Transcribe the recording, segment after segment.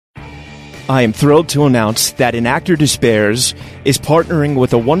I am thrilled to announce that An Actor Despairs is partnering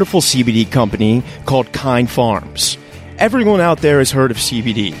with a wonderful CBD company called Kind Farms. Everyone out there has heard of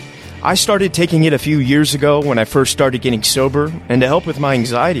CBD. I started taking it a few years ago when I first started getting sober and to help with my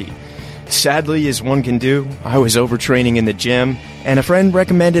anxiety. Sadly, as one can do, I was overtraining in the gym, and a friend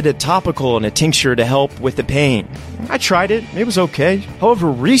recommended a topical and a tincture to help with the pain. I tried it. It was okay. However,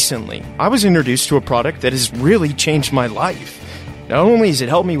 recently, I was introduced to a product that has really changed my life. Not only has it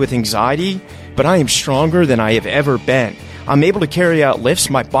helped me with anxiety, but I am stronger than I have ever been. I'm able to carry out lifts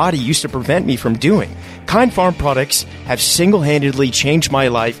my body used to prevent me from doing. Kind Farm products have single-handedly changed my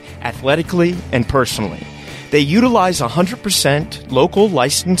life athletically and personally. They utilize 100% local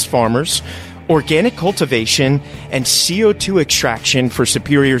licensed farmers, organic cultivation, and CO2 extraction for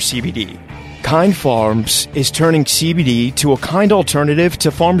superior CBD. Kind Farms is turning CBD to a kind alternative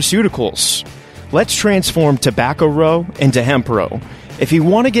to pharmaceuticals. Let's transform Tobacco Row into Hemp Row. If you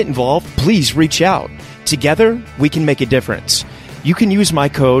want to get involved, please reach out. Together, we can make a difference. You can use my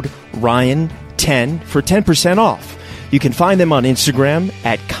code RYAN10 for 10% off. You can find them on Instagram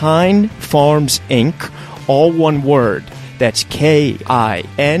at Kind Farms Inc., all one word. That's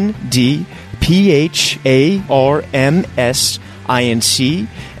KINDPHARMSINC,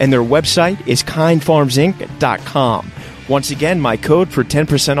 and their website is kindfarmsinc.com. Once again, my code for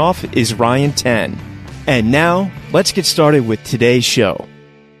 10% off is RYAN10. And now, let's get started with today's show.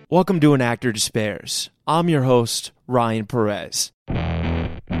 Welcome to An Actor Despairs. I'm your host, Ryan Perez.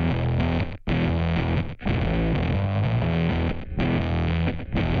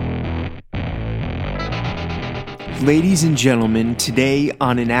 Ladies and gentlemen, today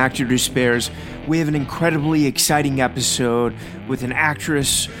on An Actor Despairs, we have an incredibly exciting episode with an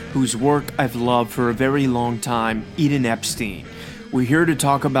actress whose work I've loved for a very long time, Eden Epstein. We're here to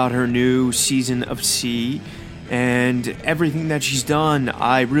talk about her new season of C and everything that she's done.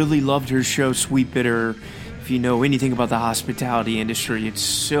 I really loved her show, Sweet Bitter. If you know anything about the hospitality industry, it's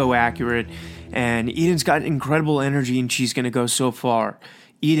so accurate. And Eden's got incredible energy and she's going to go so far.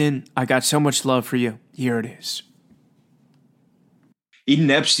 Eden, I got so much love for you. Here it is.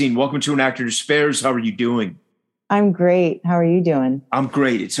 Eden Epstein, welcome to An Actor Despairs. How are you doing? I'm great. How are you doing? I'm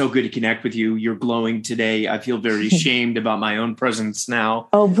great. It's so good to connect with you. You're glowing today. I feel very ashamed about my own presence now.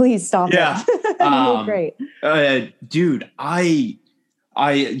 Oh, please stop it. You look great. Dude, I'm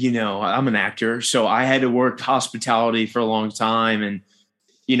an actor, so I had to work hospitality for a long time. And,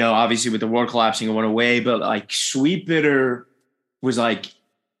 obviously with the world collapsing, it went away. But like Sweet Bitter was like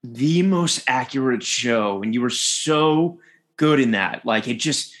the most accurate show. And you were so good in that. Like it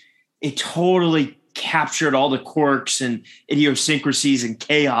totally captured all the quirks and idiosyncrasies and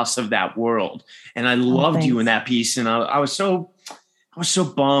chaos of that world. And I loved you in that piece. And I was so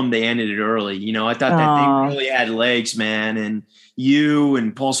bummed they ended it early. I thought that thing really had legs, man. And you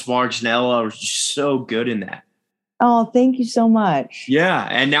and Paul Sparks and Ella were just so good in that. Oh, thank you so much. Yeah.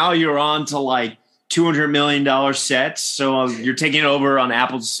 And now you're on to like $200 million sets. So you're taking over on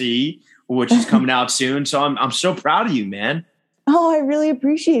Appleseed, which is coming out soon. So I'm so proud of you, man. Oh, I really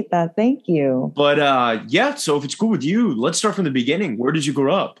appreciate that. Thank you. But so if it's cool with you, let's start from the beginning. Where did you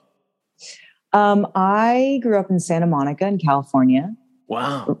grow up? I grew up in Santa Monica in California.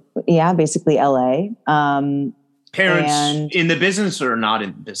 Wow. Yeah, basically LA. Parents in the business or not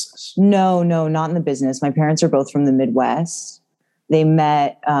in the business? No, not in the business. My parents are both from the Midwest. They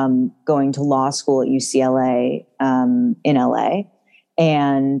met going to law school at UCLA in LA.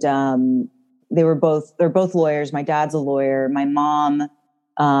 And they're both lawyers. My dad's a lawyer. My mom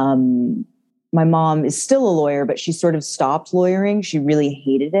is still a lawyer, but she sort of stopped lawyering. She really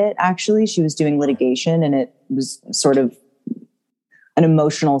hated it. Actually, she was doing litigation and it was sort of an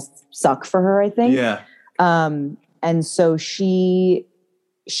emotional suck for her, I think. Yeah. And so she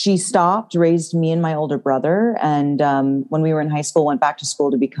stopped, raised me and my older brother. And when we were in high school, went back to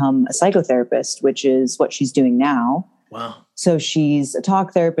school to become a psychotherapist, which is what she's doing now. Wow. So she's a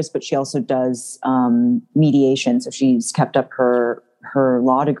talk therapist, but she also does mediation. So she's kept up her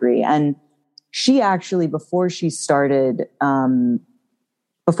law degree. And she actually, before she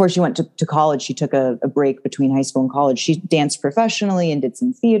went to college, she took a break between high school and college. She danced professionally and did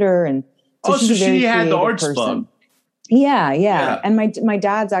some theater. And so she had the arts bug. Yeah. And my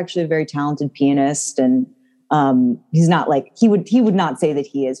dad's actually a very talented pianist. And he's not like, he would not say that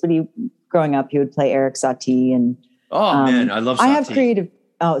he is, but growing up, he would play Eric Satie and oh man, I love Satie. I have creative.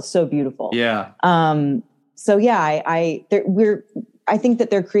 Oh, it's so beautiful. Yeah. So yeah, I think that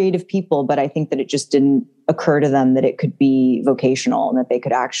they're creative people, but I think that it just didn't occur to them that it could be vocational and that they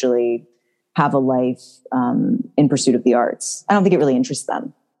could actually have a life in pursuit of the arts. I don't think it really interests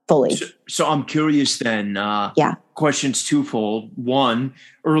them. fully. So I'm curious then. Yeah. Questions twofold. One,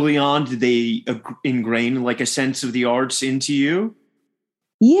 early on, did they ingrain like a sense of the arts into you?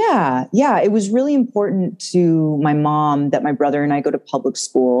 Yeah. It was really important to my mom that my brother and I go to public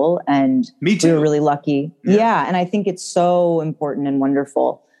school, and Me too. we were really lucky. Yeah. And I think it's so important and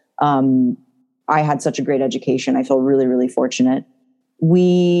wonderful. I had such a great education. I feel really, really fortunate.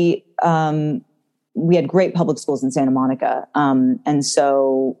 We had great public schools in Santa Monica. And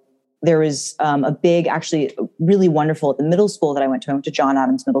so there was a big, actually really wonderful at the middle school that I went to John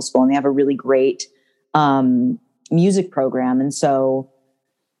Adams Middle School, and they have a really great music program. And so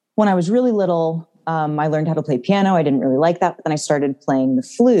when I was really little, I learned how to play piano. I didn't really like that, but then I started playing the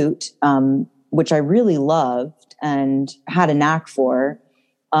flute, which I really loved and had a knack for.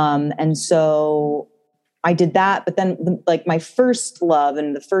 And so I did that, but then like my first love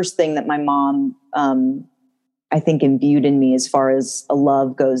and the first thing that my mom, I think imbued in me as far as a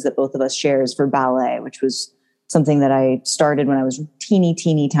love goes that both of us share is for ballet, which was something that I started when I was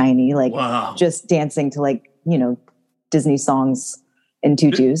teeny tiny, like just dancing to like, Disney songs and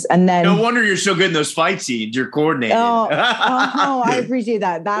tutus. And then no wonder you're so good in those fight scenes. You're coordinated. Oh, I appreciate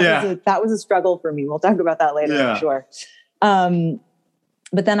that. That was a struggle for me. We'll talk about that later, I'm sure.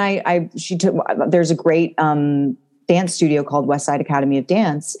 But then there's a great dance studio called Westside Academy of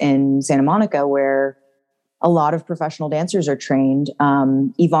Dance in Santa Monica where a lot of professional dancers are trained.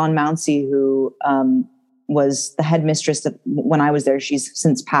 Yvonne Mouncey, who was the headmistress when I was there, she's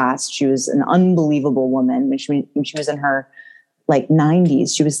since passed. She was an unbelievable woman. When she was in her like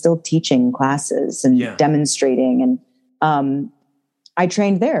 90s, she was still teaching classes and demonstrating. And I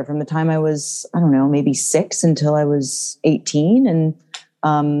trained there from the time I was, I don't know, maybe 6 until I was 18. And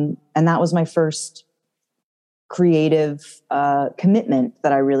that was my first creative commitment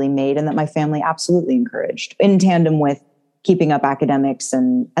that I really made and that my family absolutely encouraged in tandem with keeping up academics.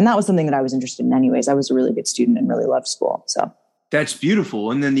 And that was something that I was interested in anyways. I was a really good student and really loved school. So that's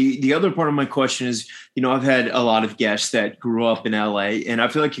beautiful. And then the other part of my question is, I've had a lot of guests that grew up in LA, and I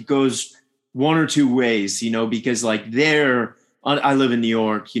feel like it goes one or two ways, because like I live in New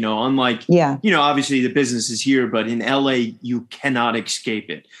York, unlike, obviously the business is here, but in LA, you cannot escape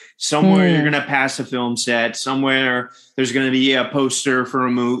it. Somewhere you're going to pass a film set, somewhere there's going to be a poster for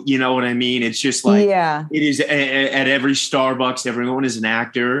a movie. You know what I mean? It's just like, it is at every Starbucks, everyone is an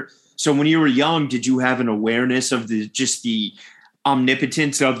actor. So when you were young, did you have an awareness of the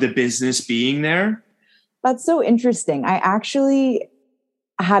omnipotence of the business being there? That's so interesting. I actually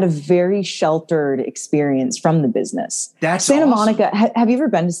had a very sheltered experience from the business. That's Santa awesome. Monica. Have you ever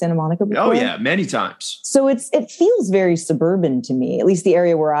been to Santa Monica before? Oh yeah, many times. So it feels very suburban to me, at least the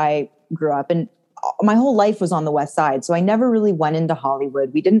area where I grew up. And my whole life was on the West Side. So I never really went into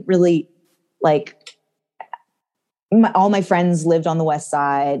Hollywood. We didn't really all my friends lived on the West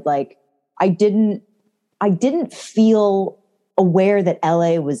Side. Like I didn't feel aware that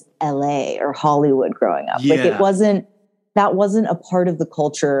LA was LA or Hollywood growing up. Yeah. Like that wasn't a part of the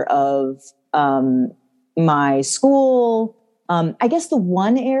culture of my school. I guess the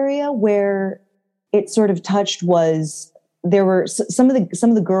one area where it sort of touched was there were some of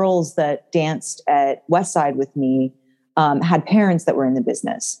the girls that danced at Westside with me had parents that were in the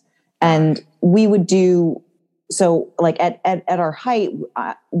business, and we would do so. Like at our height,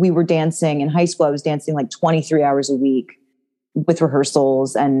 we were dancing in high school. I was dancing like 23 hours a week with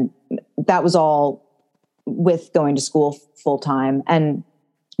rehearsals, and that was all with going to school full time. And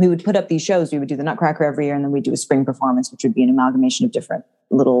we would put up these shows. We would do the Nutcracker every year, and then we'd do a spring performance, which would be an amalgamation of different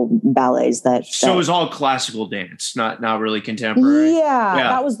little ballets So it was all classical dance, not really contemporary.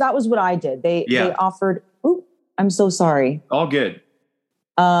 Yeah. That was what I did. They offered, I'm so sorry. All good.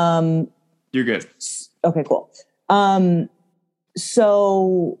 You're good. Okay, cool.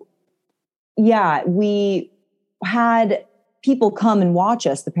 So yeah, we had people come and watch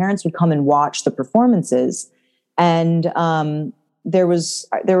us. The parents would come and watch the performances. And there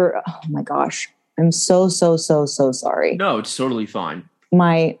were, oh my gosh, I'm so sorry. No, it's totally fine.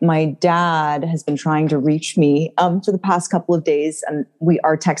 My dad has been trying to reach me for the past couple of days, and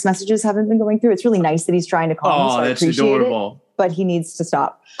our text messages haven't been going through. It's really nice that he's trying to call me. So that's adorable. But he needs to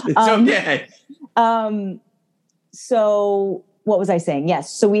stop. It's okay. So what was I saying?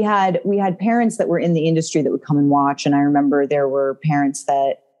 Yes. So we had parents that were in the industry that would come and watch. And I remember there were parents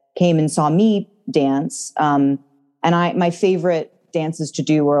that came and saw me dance. And my favorite dances to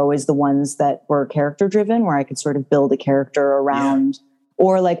do were always the ones that were character driven, where I could sort of build a character around,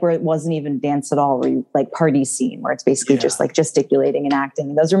 or like where it wasn't even dance at all, where you like party scene, where it's basically just like gesticulating and acting.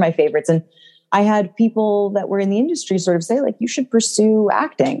 And those are my favorites. And I had people that were in the industry sort of say, like, you should pursue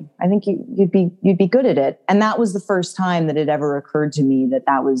acting. I think you'd be good at it. And that was the first time that it ever occurred to me that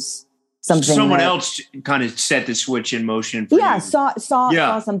was something. Someone else kind of set the switch in motion for you.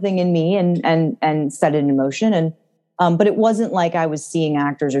 Saw something in me and set it in motion. And but it wasn't like I was seeing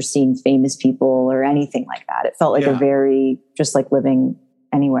actors or seeing famous people or anything like that. It felt like a very, just like living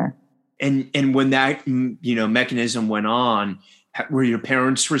anywhere. And when that, mechanism went on, were your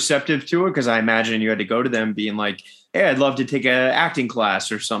parents receptive to it? Because I imagine you had to go to them being like, hey, I'd love to take an acting class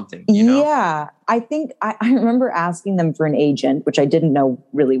or something. Yeah, I think I remember asking them for an agent, which I didn't know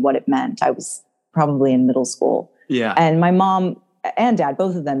really what it meant. I was probably in middle school. Yeah. And my mom and dad,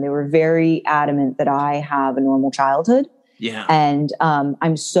 both of them, they were very adamant that I have a normal childhood. Yeah. And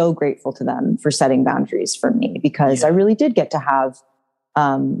I'm so grateful to them for setting boundaries for me, because I really did get to have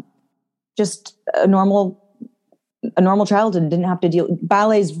just a normal childhood and didn't have to deal.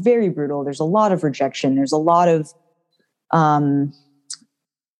 Ballet is very brutal. There's a lot of rejection. There's a lot of,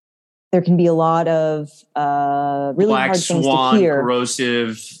 there can be a lot of really Black hard things swan, to hear.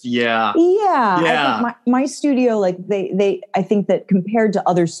 Corrosive. Yeah. Yeah. I think my studio, like I think that compared to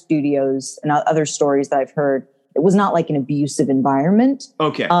other studios and other stories that I've heard, it was not like an abusive environment.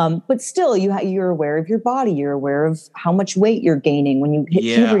 Okay. But still, you're aware of your body. You're aware of how much weight you're gaining. When you hit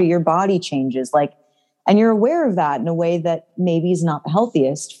puberty, your body changes. And you're aware of that in a way that maybe is not the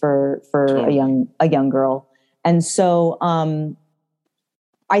healthiest for Totally. a young girl. And so,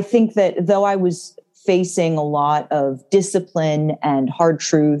 I think that though I was facing a lot of discipline and hard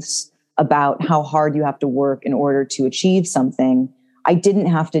truths about how hard you have to work in order to achieve something, I didn't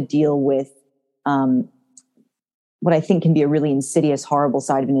have to deal with what I think can be a really insidious, horrible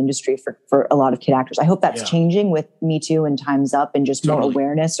side of an industry for a lot of kid actors. I hope that's changing with Me Too and Time's Up and just more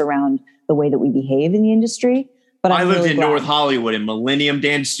awareness around the way that we behave in the industry. But I lived in North Hollywood in Millennium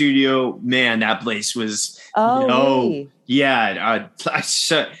Dance Studio. Man, that place was, really? Yeah.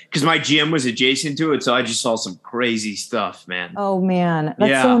 Because my gym was adjacent to it. So I just saw some crazy stuff, man. Oh man,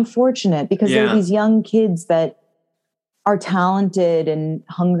 that's so unfortunate, because there are these young kids that are talented and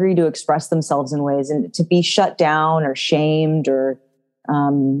hungry to express themselves in ways, and to be shut down or shamed or,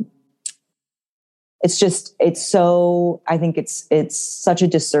 I think it's such a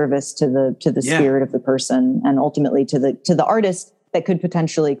disservice to the spirit of the person, and ultimately to the artist that could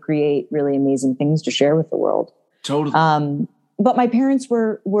potentially create really amazing things to share with the world. Totally. But my parents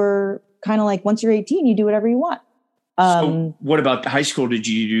were kind of like, once you're 18, you do whatever you want. So what about high school? Did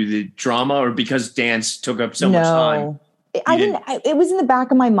you do the drama, or because dance took up so much time? It was in the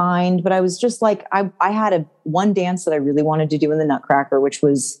back of my mind, but I was just like, I had one dance that I really wanted to do in the Nutcracker, which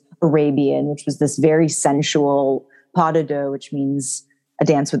was Arabian, which was this very sensual pas de deux, which means a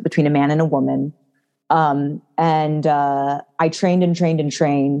dance between a man and a woman. And I trained and trained and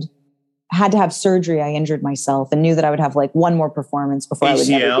trained, had to have surgery. I injured myself and knew that I would have like one more performance before ACL? I would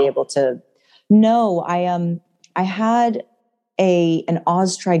never be able to. No, I had an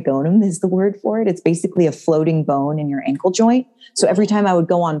os trigonum is the word for it. It's basically a floating bone in your ankle joint. So every time I would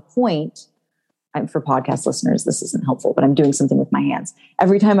go on point, for podcast listeners, this isn't helpful, but I'm doing something with my hands.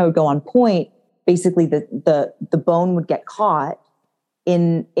 Every time I would go on point, basically the bone would get caught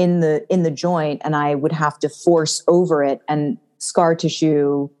in the joint, and I would have to force over it, and scar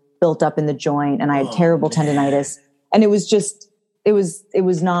tissue built up in the joint, and I had terrible tendinitis, and it was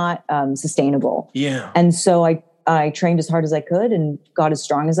not sustainable. Yeah. And so I trained as hard as I could and got as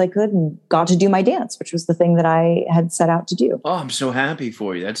strong as I could and got to do my dance, which was the thing that I had set out to do. Oh, I'm so happy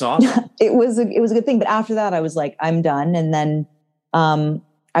for you. That's awesome. It was a good thing. But after that, I was like, I'm done. And then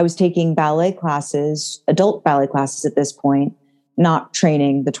I was taking ballet classes, adult ballet classes at this point, not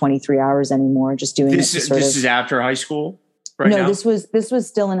training the 23 hours anymore, just doing this is after high school? Right no, now? this was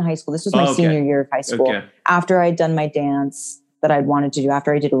still in high school. This was my senior year of high school. Okay. After I'd done my dance that I'd wanted to do,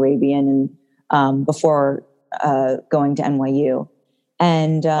 after I did Arabian, and before going to NYU.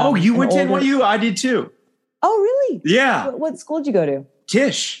 And you went to NYU? I did too. Oh, really? Yeah. What school did you go to?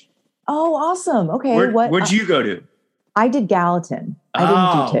 Tisch. Oh, awesome. Okay. Where'd you go to? I did Gallatin. I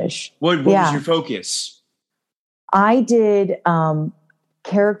didn't do Tisch. What was your focus? I did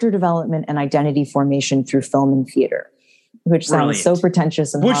character development and identity formation through film and theater, which sounds so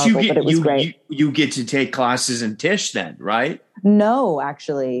pretentious and horrible, but it was great. You get to take classes in Tisch then, right? No,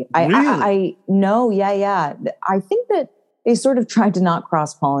 actually. Really? Yeah. I think that they sort of tried to not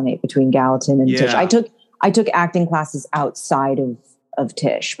cross-pollinate between Gallatin and Tisch. I took acting classes outside of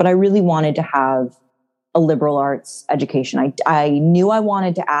Tisch, but I really wanted to have a liberal arts education. I knew I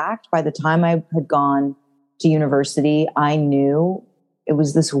wanted to act. By the time I had gone to university, I knew it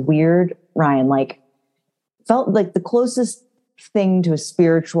was this weird, Ryan, felt like the closest thing to a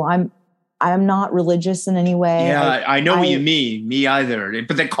spiritual. I'm not religious in any way. Yeah, I know what you mean. Me either.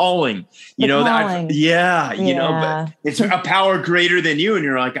 But the calling, you know, calling. You know, but it's a power greater than you. And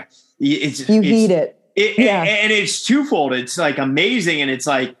you're like, heed it. And it's twofold. It's like amazing. And it's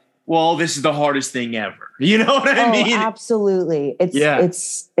like, well, this is the hardest thing ever. You know what I mean? Absolutely.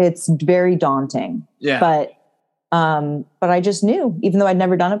 It's very daunting. Yeah. But I just knew, even though I'd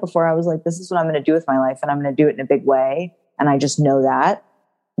never done it before, I was like, this is what I'm going to do with my life. And I'm going to do it in a big way. And I just know that,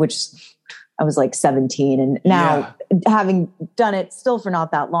 which I was like 17. And now having done it still for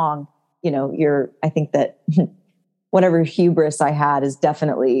not that long, you know, I think that whatever hubris I had is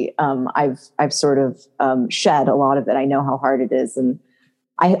definitely, I've sort of shed a lot of it. I know how hard it is. And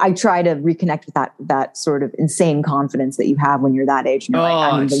I try to reconnect with that sort of insane confidence that you have when you're that age and you're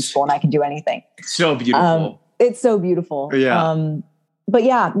like, I'm invincible and I can do anything. So beautiful. It's so beautiful. Yeah. But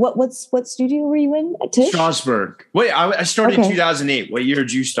yeah, what studio were you in at Tisch? Strasbourg. Wait, I started in 2008. What year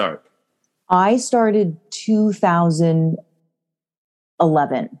did you start? I started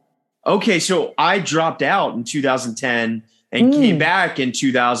 2011. Okay, so I dropped out in 2010 and came back in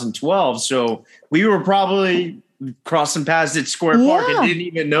 2012. So we were probably crossing paths at Square Park and didn't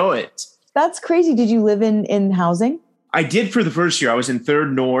even know it. That's crazy. Did you live in housing? I did for the first year. I was in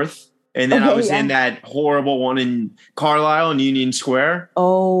Third North. And then I was in that horrible one in Carlisle and Union Square.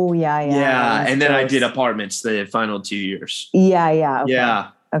 Oh, yeah. Yeah. And then I did apartments the final 2 years. Yeah. Okay. Yeah.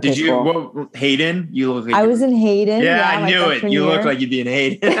 Okay, did you, Hayden? You look like I was in Hayden. Yeah, I knew it. You look like you'd be in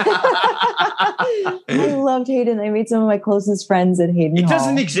Hayden. I loved Hayden. I made some of my closest friends at Hayden It Hall.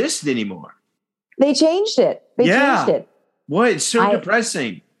 doesn't exist anymore. They changed it. Changed it. What? It's so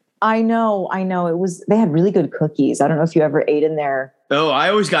depressing. I know. They had really good cookies. I don't know if you ever ate in there. Oh, I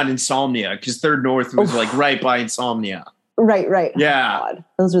always got Insomnia because Third North was like right by Insomnia. Right. Yeah. Oh, God.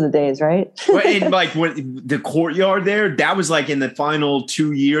 Those were the days, right? And like when the courtyard there, that was like in the final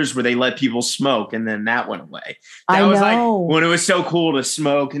 2 years where they let people smoke and then that went away. That was like when it was so cool to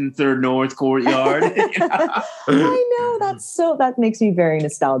smoke in Third North courtyard. I know. That makes me very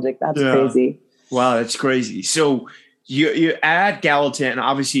nostalgic. That's crazy. Wow, that's crazy. So you're at Gallatin, and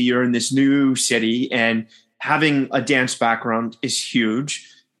obviously you're in this new city, and having a dance background is huge.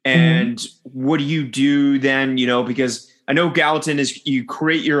 And what do you do then? You know, because I know Gallatin is you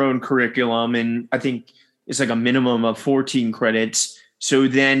create your own curriculum, and I think it's like a minimum of 14 credits. So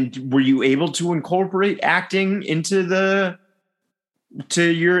then were you able to incorporate acting into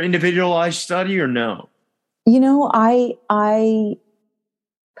your individualized study or no? You know, I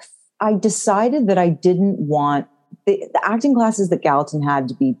decided that I didn't want the acting classes that Gallatin had,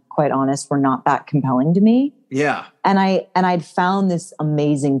 to be quite honest, were not that compelling to me. Yeah. And I'd found this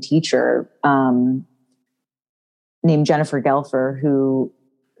amazing teacher named Jennifer Gelfer, who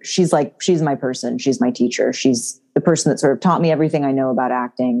she's my person. She's my teacher. She's the person that sort of taught me everything I know about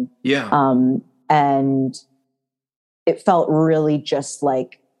acting. Yeah. And it felt really just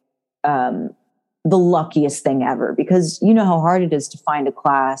like the luckiest thing ever, because you know how hard it is to find a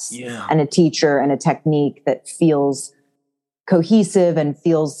class and a teacher and a technique that feels cohesive and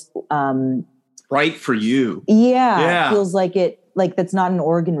feels right for you. Yeah. It feels like that's not an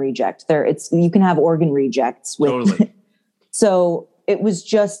organ reject. You can have organ rejects with totally. So it was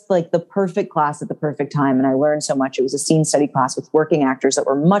just like the perfect class at the perfect time. And I learned so much. It was a scene study class with working actors that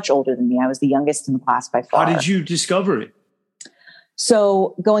were much older than me. I was the youngest in the class by far. How did you discover it?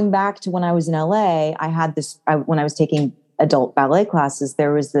 So going back to when I was in LA, when I was taking adult ballet classes,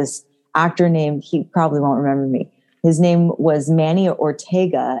 there was this actor named, he probably won't remember me. His name was Manny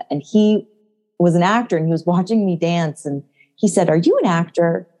Ortega, and he was an actor, and he was watching me dance, and he said, "Are you an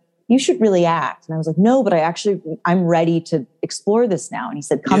actor? You should really act." And I was like, "No, but I'm ready to explore this now." And he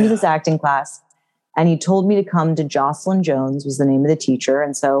said, "Come to this acting class." And he told me to come to Jocelyn Jones, was the name of the teacher.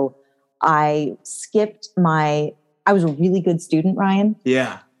 And so I I was a really good student, Ryan.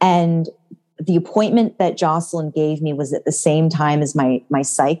 Yeah. And the appointment that Jocelyn gave me was at the same time as my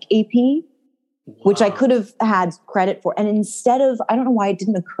psych AP, which I could have had credit for. And instead of, I don't know why it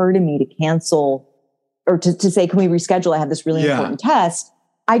didn't occur to me to cancel or to say, can we reschedule? I had this really important test.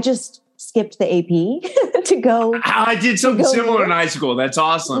 I just skipped the AP to go. I did something similar in high school. That's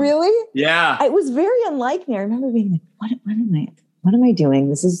awesome. Really? Yeah. It was very unlike me. I remember being like, what am I doing?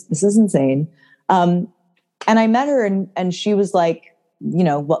 This is insane. And I met her and she was like,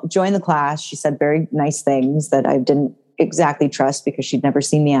 join the class. She said very nice things that I didn't exactly trust because she'd never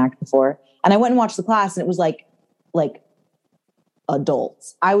seen me act before. And I went and watched the class, and it was like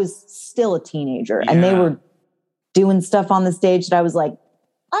adults. I was still a teenager and they were doing stuff on the stage that I was like,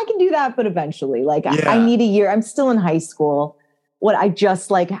 I can do that, but eventually, I need a year. I'm still in high school.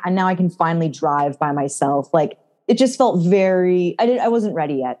 And now I can finally drive by myself. it just felt very, I wasn't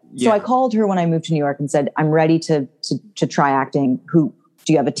ready yet. Yeah. So I called her when I moved to New York and said, I'm ready to try acting. Do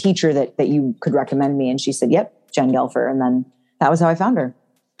you have a teacher that you could recommend me? And she said, yep, Jen Gelfer. And then that was how I found her.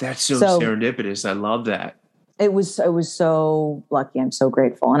 That's so serendipitous. I love that. I was so lucky. I'm so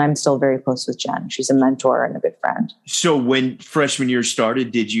grateful. And I'm still very close with Jen. She's a mentor and a good friend. So when freshman year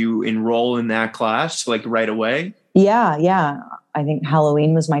started, did you enroll in that class like right away? Yeah. I think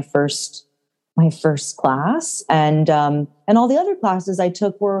Halloween was my first class. And all the other classes I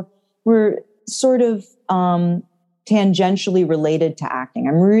took were sort of tangentially related to acting.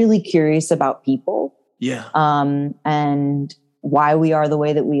 I'm really curious about people. Yeah. And why we are the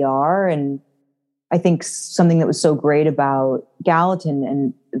way that we are. And I think something that was so great about Gallatin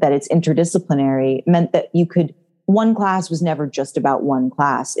and that it's interdisciplinary meant that one class was never just about one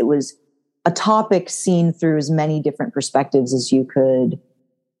class. It was a topic seen through as many different perspectives as you could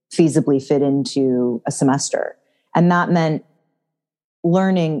feasibly fit into a semester. And that meant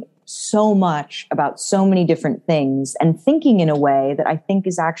learning so much about so many different things and thinking in a way that I think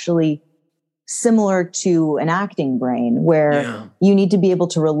is actually similar to an acting brain, where you need to be able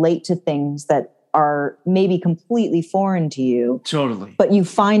to relate to things that are maybe completely foreign to you. Totally. But you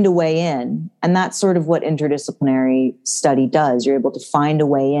find a way in. And that's sort of what interdisciplinary study does. You're able to find a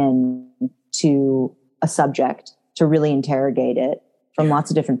way in to a subject, to really interrogate it from lots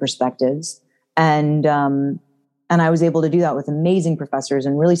of different perspectives. And I was able to do that with amazing professors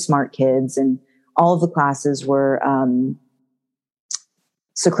and really smart kids. And all of the classes were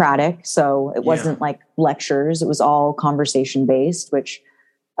Socratic. So it wasn't like lectures. It was all conversation based, which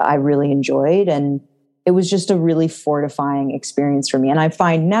I really enjoyed. And it was just a really fortifying experience for me. And I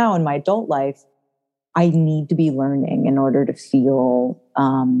find now in my adult life, I need to be learning in order to feel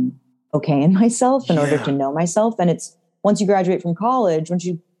okay in myself, in order to know myself. And it's once you graduate from college, once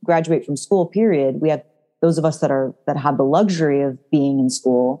you graduate from school, period, we have those of us that have the luxury of being in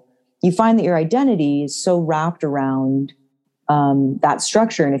school. You find that your identity is so wrapped around that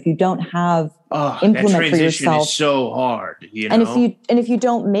structure. And if you don't have implement for yourself, is so hard, you know? And if you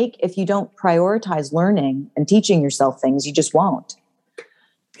don't prioritize learning and teaching yourself things, you just won't.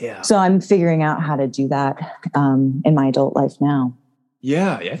 Yeah. So I'm figuring out how to do that in my adult life now.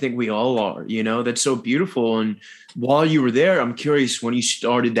 Yeah, I think we all are, you know, that's so beautiful. And while you were there, I'm curious, when you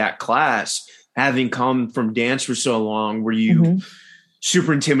started that class, having come from dance for so long, were you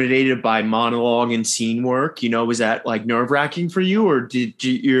super intimidated by monologue and scene work? You know, was that like nerve wracking for you, or did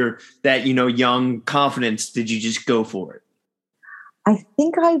you, young confidence, did you just go for it? I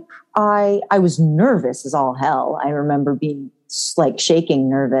think I was nervous as all hell. I remember being like shaking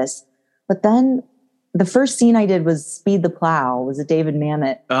nervous, but then the first scene I did was Speed the Plow. It was a David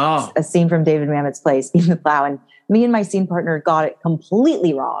Mamet, a scene from David Mamet's play, Speed the Plow. And me and my scene partner got it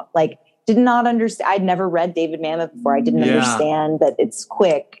completely wrong. Like, did not understand. I'd never read David Mamet before. I didn't understand that it's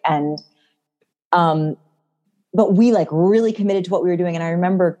quick. And, but we like really committed to what we were doing. And I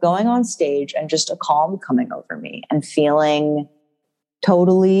remember going on stage and just a calm coming over me and feeling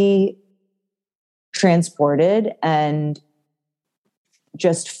totally transported and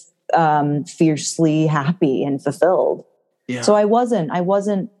just fiercely happy and fulfilled. Yeah. So I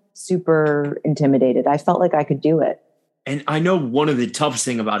wasn't super intimidated. I felt like I could do it. And I know one of the toughest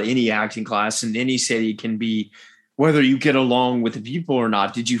thing about any acting class in any city can be whether you get along with the people or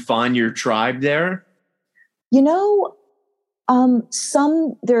not. Did you find your tribe there? You know,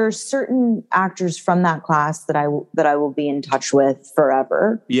 there are certain actors from that class that I will be in touch with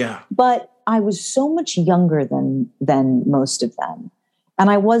forever. Yeah. But I was so much younger than most of them. And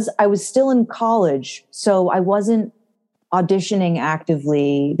I was still in college, so I wasn't auditioning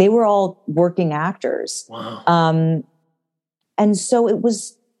actively. They were all working actors. Wow. And so it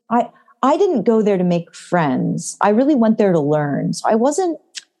was, I didn't go there to make friends. I really went there to learn. So I wasn't.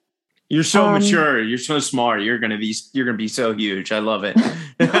 You're so mature. You're so smart. You're gonna be so huge. I love it.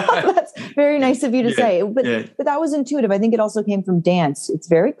 That's very nice of you to say. But that was intuitive. I think it also came from dance. It's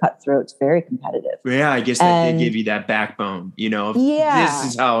very cutthroat. It's very competitive. Yeah, I guess that did give you that backbone. You know, this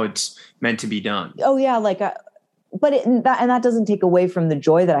is how it's meant to be done. Oh yeah, that doesn't take away from the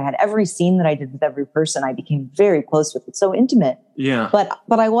joy that I had. Every scene that I did with every person, I became very close with. It's so intimate. Yeah.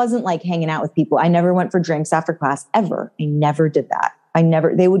 But I wasn't like hanging out with people. I never went for drinks after class ever. I never did that.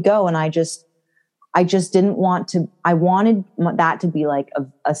 They would go, and I just didn't want to. I wanted that to be like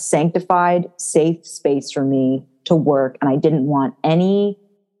a sanctified, safe space for me to work. And I didn't want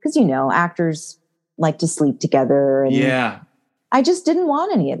because actors like to sleep together. And I just didn't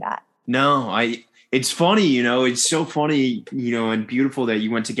want any of that. No, it's funny, it's so funny, and beautiful that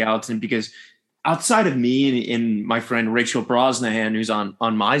you went to Gallatin, because outside of me and my friend Rachel Brosnahan, who's on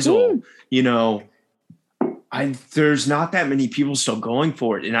Maisel, there's not that many people still going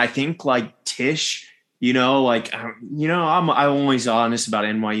for it. And I think like Tisch, I'm always honest about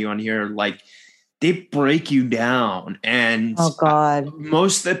NYU on here. Like they break you down. And oh God,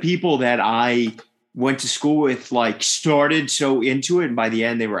 most of the people that I went to school with like started so into it, and by the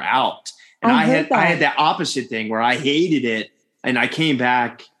end they were out. And I had that opposite thing where I hated it and I came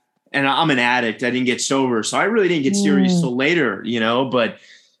back, and I'm an addict. I didn't get sober. So I really didn't get serious till later, but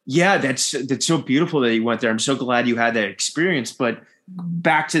yeah, that's so beautiful that you went there. I'm so glad you had that experience. But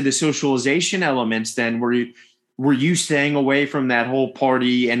back to the socialization elements, then were you staying away from that whole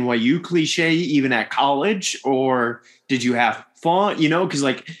party NYU cliche even at college, or did you have fun? Because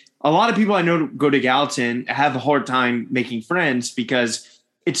like a lot of people I know go to Gallatin have a hard time making friends because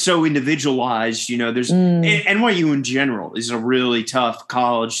it's so individualized. There's NYU in general is a really tough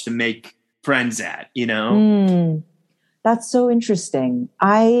college to make friends at. That's so interesting.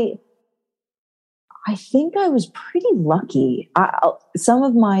 I think I was pretty lucky.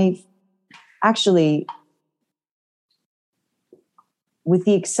 With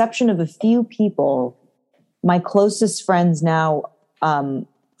the exception of a few people, my closest friends now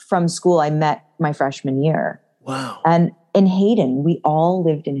from school I met my freshman year. Wow. And in Hayden, we all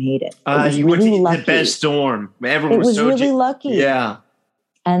lived in Hayden. You went to the best dorm. Everyone was so really lucky. Yeah.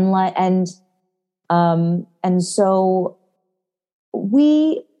 And so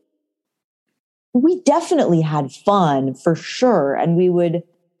we definitely had fun for sure. And we would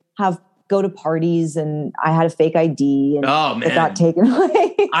go to parties, and I had a fake ID and it got taken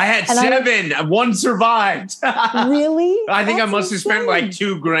away. I had 7. One survived. Really? I think I must have spent like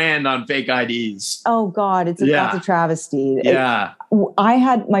 $2,000 on fake IDs. Oh God. That's a travesty. Yeah. I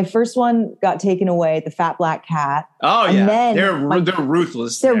had my first one got taken away, the Fat Black Cat. Oh yeah. Then they're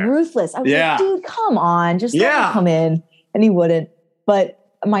ruthless. They're ruthless. I was like, dude, come on, just let me come in. And he wouldn't. But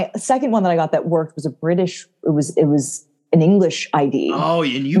my second one that I got that worked was it was an English ID. Oh,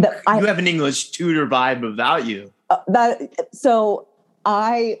 and you have an English tutor vibe about you.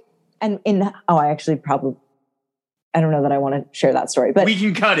 I actually probably, I don't know that I want to share that story, but we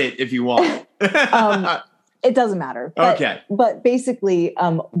can cut it if you want. It doesn't matter. But, okay. But basically,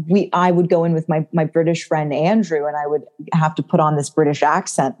 I would go in with my British friend Andrew, and I would have to put on this British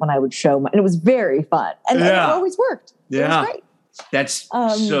accent when I would show and it was very fun, and it always worked. Yeah, it was great. That's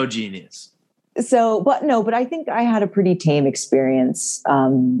so genius. But I think I had a pretty tame experience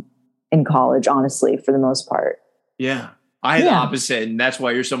in college, honestly, for the most part. Yeah. I had the opposite, and that's why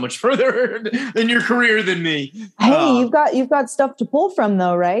you're so much further in your career than me. Hey, you've got stuff to pull from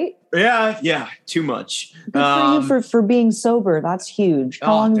though, right? Yeah, too much. Good for you for being sober. That's huge.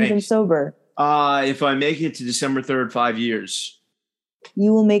 How long have you been sober? If I make it to December 3rd, 5 years.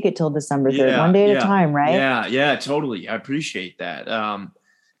 You will make it till December 3rd, one day at a time, right? Yeah, totally. I appreciate that.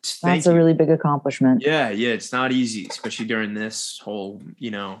 That's a really big accomplishment. Yeah, it's not easy, especially during this whole,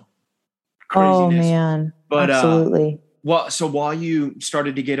 craziness. Oh man, but absolutely. So while you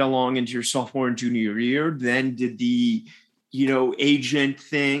started to get along into your sophomore and junior year, then did the, agent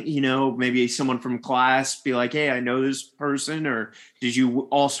thing, maybe someone from class be like, hey, I know this person, or did you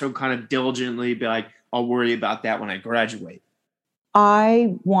also kind of diligently be like, I'll worry about that when I graduate?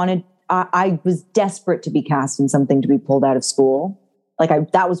 I was desperate to be cast in something to be pulled out of school.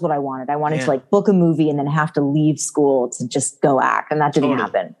 That was what I wanted. I wanted to book a movie and then have to leave school to just go act. And that didn't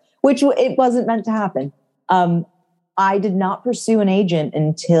happen, which it wasn't meant to happen. I did not pursue an agent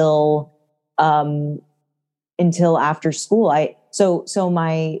until after school. So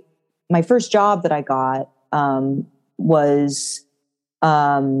my first job that I got was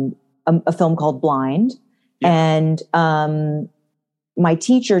a film called Blind. Yeah. And my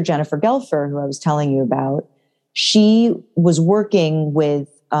teacher, Jennifer Gelfer, who I was telling you about, she was working with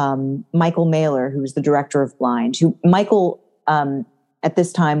Michael Mailer, who was the director of Blind, Michael at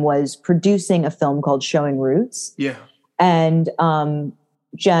this time was producing a film called Showing Roots. Yeah. And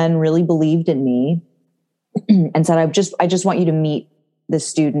Jen really believed in me and said, I just want you to meet this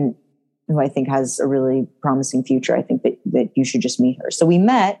student who I think has a really promising future. I think that you should just meet her. So we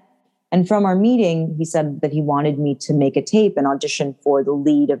met. And from our meeting, he said that he wanted me to make a tape and audition for the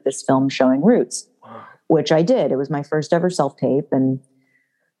lead of this film, Showing Roots, which I did. It was my first ever self-tape. And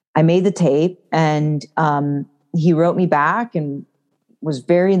I made the tape, and he wrote me back and was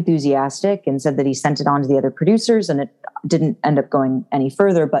very enthusiastic and said that he sent it on to the other producers, and it didn't end up going any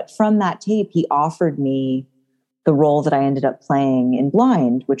further. But from that tape, he offered me the role that I ended up playing in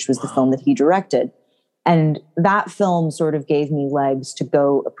Blind, which was the film that he directed. And that film sort of gave me legs to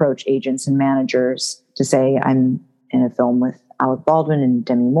go approach agents and managers to say, I'm in a film with Alec Baldwin and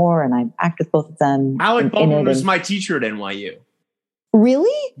Demi Moore, and I act with both of them. Alec Baldwin was my teacher at NYU.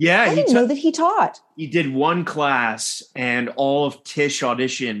 Really? Yeah, I didn't know that he taught. He did one class, and all of Tisch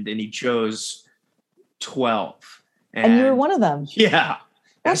auditioned, and he chose 12. And you were one of them. Yeah.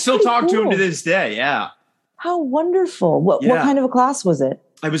 That's I still pretty talk to him cool. to this day. Yeah. How wonderful. What Yeah. kind of a class was it?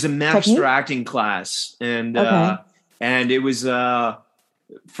 It was a master acting class. And Okay. and it was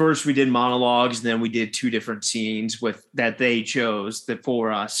first we did monologues, and then we did 2 different scenes that they chose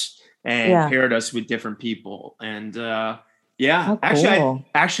for us and paired us with different people. And How cool.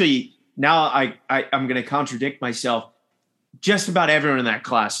 actually now I'm going to contradict myself. Just about everyone in that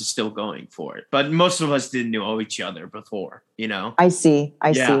class is still going for it, but most of us didn't know each other before, you know? I see.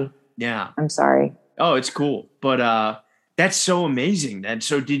 I see. Yeah. I'm sorry. Oh, it's cool. But that's so amazing. And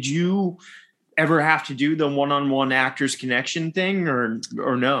so did you ever have to do the one-on-one actors connection thing or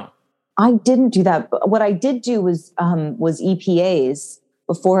no? I didn't do that. But what I did do was EPAs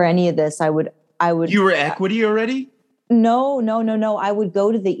before any of this. I would. You were equity already? No. I would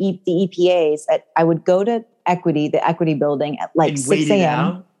go to the EPAs. I would go to the equity building at like 6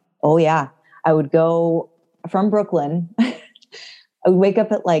 a.m. Oh yeah. I would go from Brooklyn. I would wake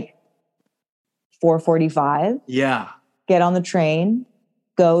up at like 4:45. Yeah. Get on the train,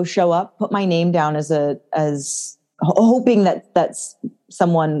 show up, put my name down as hoping that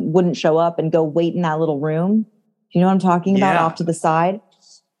someone wouldn't show up, and go wait in that little room. Do you know what I'm talking about? Off to the side.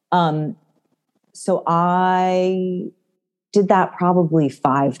 So I did that probably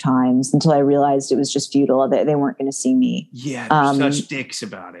 5 times until I realized it was just futile. They weren't going to see me. Yeah, they're such dicks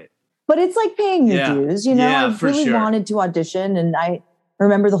about it. But it's like paying your dues, you know? I really wanted to audition, and I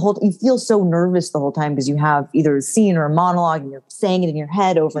remember you feel so nervous the whole time because you have either a scene or a monologue and you're saying it in your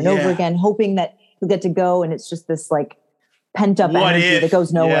head over and over again, hoping that you'll get to go. And it's just this like pent up energy that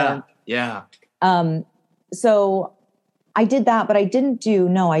goes nowhere. Yeah. So I did that, but I didn't do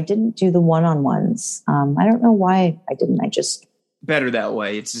the one-on-ones. I don't know why I didn't. I just better that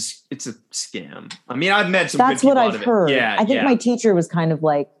way. It's a scam. I mean, I've met some. That's good what people I've heard. Yeah, I think my teacher was kind of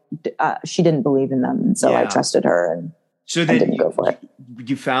like she didn't believe in them, and so I trusted her. And so then I didn't go for it.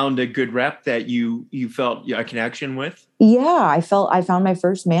 You found a good rep that you felt a connection with. Yeah, I found my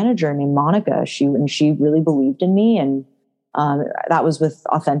first manager named Monica. She really believed in me, and that was with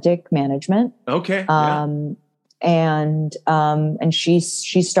Authentic Management. Okay. And she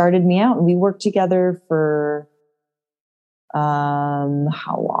started me out, and we worked together for how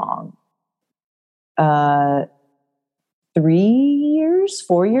long? 3 years,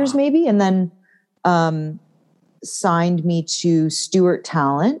 4 years maybe, and then signed me to Stewart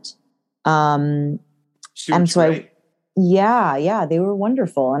Talent. And so great. They were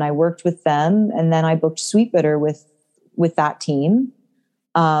wonderful, and I worked with them, and then I booked Sweetbitter with that team.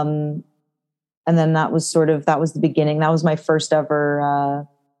 And then that was the beginning. That was my first ever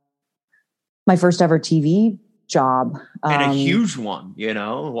TV job. And a huge one, you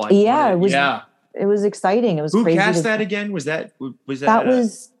know? It was exciting. It was Who crazy. Who cast that again? Was that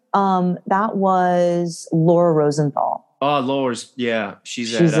that was Laura Rosenthal. Oh, Laura's,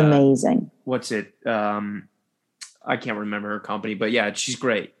 she's amazing. What's it? I can't remember her company, but she's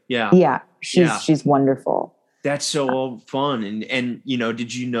great. She's wonderful. That's so fun. And you know,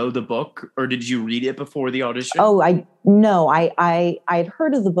 did you know the book, or did you read it before the audition? Oh, I had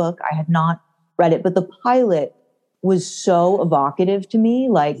heard of the book. I had not read it, but the pilot was so evocative to me.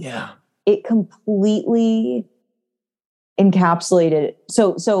 Like, it completely encapsulated.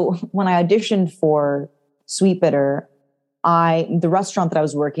 So when I auditioned for Sweetbitter, the restaurant that I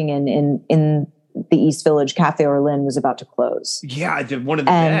was working in the East Village, Cafe Orlin, was about to close. Yeah, I did one of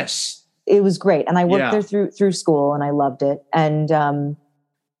the best. It was great. And I worked there through school, and I loved it. And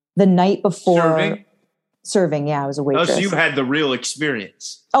the night before serving, I was a waitress. Oh, so you had the real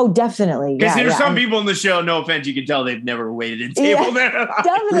experience. Oh, definitely. Because there's some people in the show, no offense, you can tell they've never waited a table there.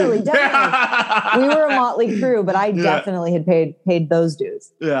 Definitely. We were a motley crew, but I definitely had paid those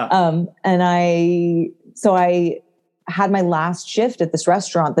dues. Yeah. And I had my last shift at this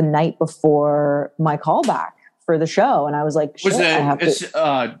restaurant the night before my callback for the show, and I was like, "Was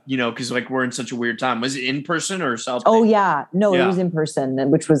that? You know, because like we're in such a weird time. Was it in person or South Bay? Oh yeah, no, it was in person,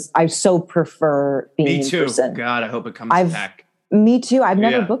 which was I so prefer being in person. God, I hope it comes back. Me too. I've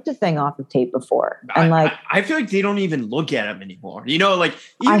never booked a thing off of tape before, and I feel like they don't even look at them anymore. You know, like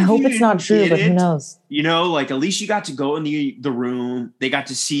I hope it's not true, but who knows? You know, like at least you got to go in the room. They got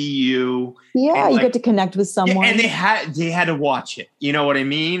to see you. Yeah, you get to connect with someone, and they had to watch it. You know what I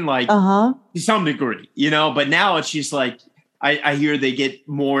mean? Like to some degree, you know. But now it's just like I hear they get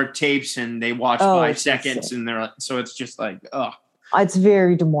more tapes and they watch 5 seconds, and so it's just like it's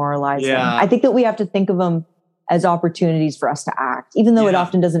very demoralizing. Yeah. I think that we have to think of them as opportunities for us to act, even though it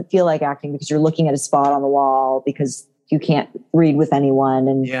often doesn't feel like acting because you're looking at a spot on the wall because you can't read with anyone.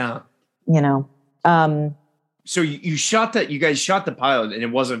 And, Yeah. you know, So you shot that, you guys shot the pilot and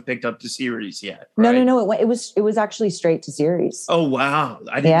it wasn't picked up to series yet. no, right? it was actually straight to series. Oh, wow.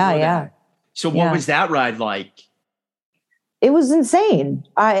 I didn't know that. So what was that ride like? It was insane.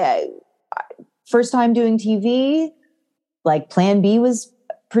 I first time doing TV, like Plan B was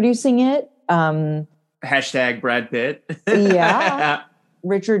producing it. Hashtag Brad Pitt. Yeah.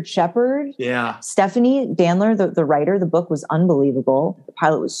 Richard Shepard. Yeah. Stephanie Danler, the writer, the book was unbelievable. The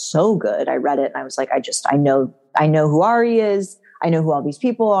pilot was so good. I read it and I was like, I know who Ari is. I know who all these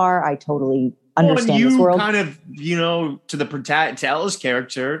people are. I totally understand this world. Kind of, to the to Ella's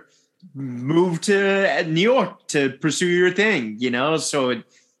character, moved to New York to pursue your thing, so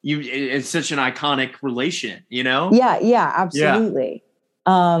it's such an iconic relation, Yeah, absolutely.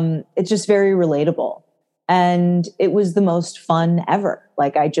 Yeah. It's just very relatable. And it was the most fun ever.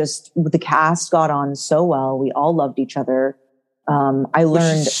 Like the cast got on so well. We all loved each other. I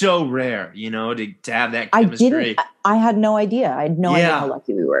learned. Which is so rare, to have that chemistry. I had no idea. I had no idea how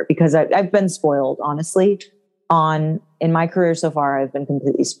lucky we were because I've been spoiled, honestly. In my career so far, I've been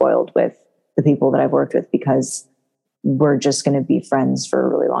completely spoiled with the people that I've worked with because we're just going to be friends for a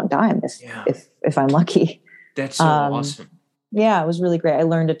really long time if I'm lucky. That's so awesome. Yeah, it was really great. I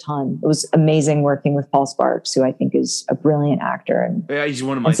learned a ton. It was amazing working with Paul Sparks, who I think is a brilliant actor. And he's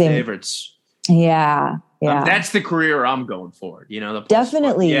one of my favorites. Yeah. That's the career I'm going for.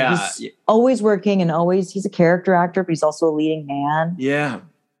 Definitely. He's always working and he's a character actor, but he's also a leading man. Yeah.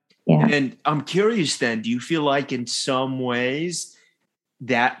 Yeah. And I'm curious then, do you feel like in some ways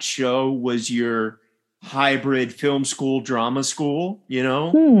that show was your hybrid film school, drama school,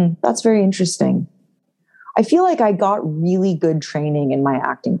 That's very interesting. I feel like I got really good training in my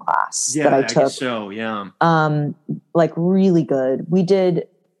acting class that I took. Guess so, yeah. Like really good.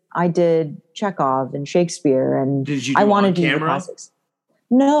 I did Chekhov and Shakespeare, and did you do I wanted to camera? do the classics.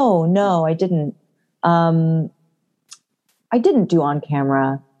 No, I didn't. I didn't do on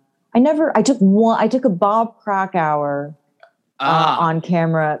camera. I took a Bob Krakauer on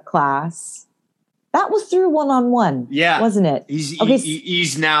camera class. That was through one-on-one. Yeah. Wasn't it?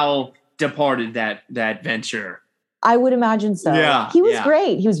 He's now departed that venture. I would imagine so. Yeah. He was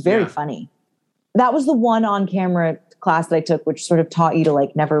great. He was very funny. That was the one on camera class that I took, which sort of taught you to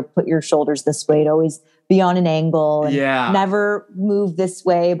like never put your shoulders this way, to always be on an angle and never move this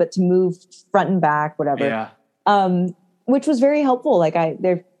way, but to move front and back, whatever. Yeah. Which was very helpful. Like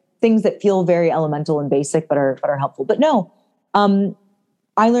there things that feel very elemental and basic, but are helpful. But no,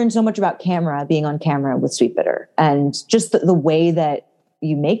 I learned so much about camera, being on camera with Sweetbitter, and just the way that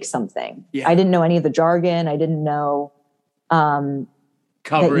you make something. Yeah. I didn't know any of the jargon. I didn't know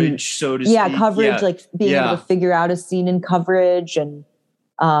coverage, so to speak. Yeah, coverage, like being able to figure out a scene in coverage. And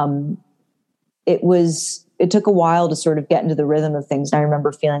it took a while to sort of get into the rhythm of things. And I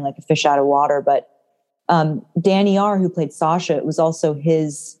remember feeling like a fish out of water. But Danny R., who played Sasha, it was also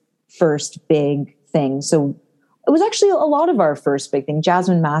his first big thing. So it was actually a lot of our first big thing.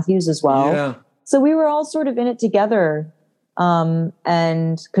 Jasmine Matthews as well. Yeah. So we were all sort of in it together and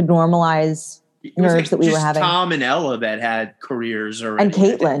could normalize nerves that we were having. Tom and Ella that had careers already. And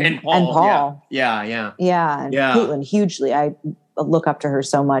Caitlin. And Paul. Yeah. Yeah. And Caitlin, hugely. I look up to her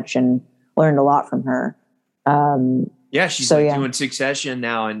so much and learned a lot from her. She's doing Succession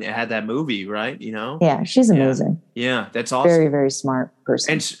now and had that movie, right? Yeah, she's amazing. Yeah, that's awesome. Very, very smart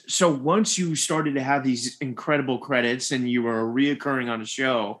person. And so once you started to have these incredible credits and you were reoccurring on a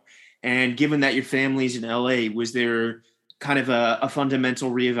show, and given that your family's in LA, was there kind of a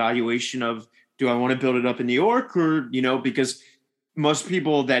fundamental reevaluation of, do I want to build it up in New York or, because most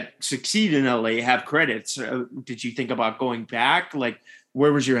people that succeed in LA have credits. Did you think about going back? Like,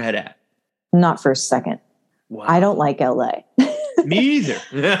 where was your head at? Not for a second. Wow. I don't like LA. Me either.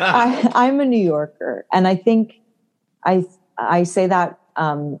 I'm a New Yorker. And I think I say that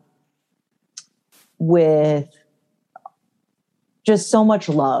with just so much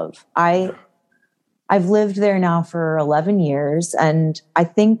love. I've lived there now for 11 years. And I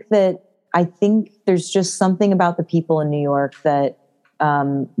think there's just something about the people in New York that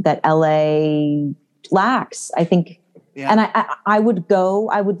LA lacks. I think. Yeah. And I would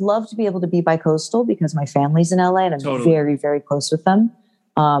love to be able to be bi-coastal because my family's in LA and I'm very, very close with them.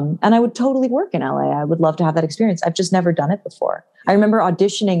 And I would totally work in LA. I would love to have that experience. I've just never done it before. I remember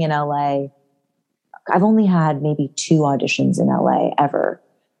auditioning in LA. I've only had maybe 2 auditions in LA ever.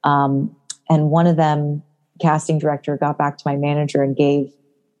 And one of them, casting director, got back to my manager and gave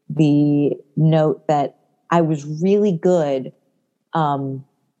the note that I was really good,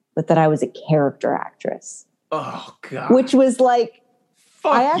 but that I was a character actress. Oh God. Which was like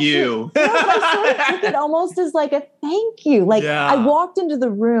Fuck you. No, but I sort of took it almost as like a thank you. Like I walked into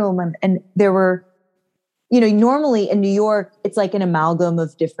the room and there were, normally in New York, it's like an amalgam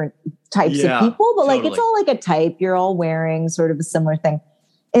of different types of people, but like, it's all like a type. You're all wearing sort of a similar thing.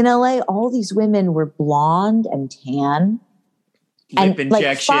 In LA, all these women were blonde and tan. Lip and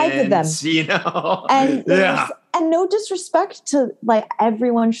like 5 of them, and and no disrespect to like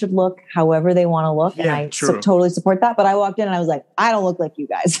everyone should look however they want to look, and I totally support that. But I walked in and I was like, I don't look like you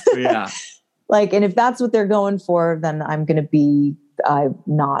guys. Like, and if that's what they're going for, then I'm going to be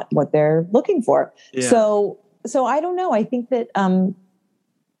not what they're looking for. So I don't know. I think that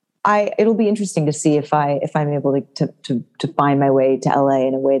it'll be interesting to see if I'm able to find my way to LA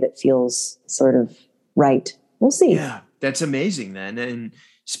in a way that feels sort of right. We'll see. Yeah. That's amazing then. And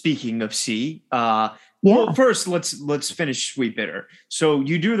speaking of C, well, first let's finish Sweet Bitter. So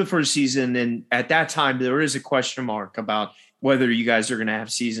you do the first season, and at that time there is a question mark about whether you guys are going to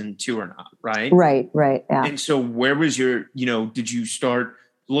have season 2 or not, right? Right. Yeah. And so where was your, did you start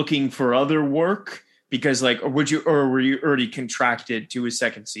looking for other work because or were you already contracted to a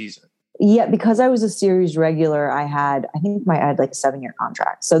second season? Yeah, because I was a series regular, I had like a 7-year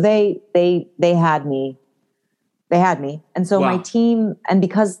contract. So they had me. They had me. And so my team, and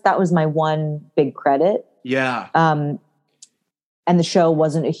because that was my one big credit. Yeah. And the show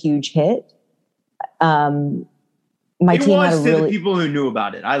wasn't a huge hit. My team had the people who knew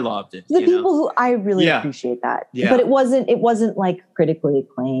about it. I loved it. The people who I really appreciate that. Yeah. But it wasn't like critically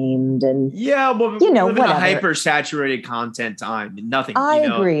acclaimed and well, whatever. A hyper saturated content time. Nothing. I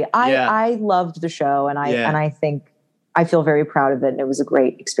agree. I loved the show, and I think I feel very proud of it, and it was a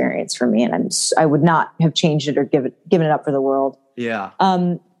great experience for me. And I would not have changed it or given it up for the world. Yeah.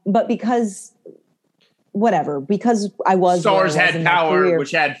 But because I was Stars had power,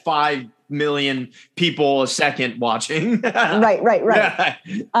 which had 5 million people a second watching. Right.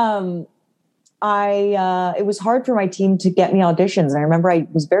 It was hard for my team to get me auditions, and I remember I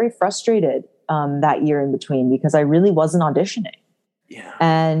was very frustrated that year in between because I really wasn't auditioning. Yeah.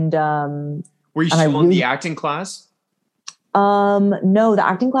 And were you still in the acting class? No, the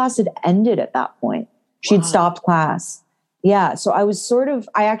acting class had ended at that point. She'd stopped class. Yeah. So I was and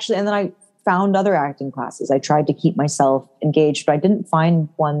then I found other acting classes. I tried to keep myself engaged, but I didn't find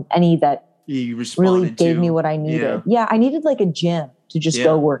any that really gave me what I needed. Yeah. I needed like a gym to just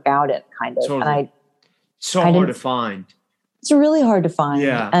go work out in, kind of. Totally. And hard to find. It's really hard to find.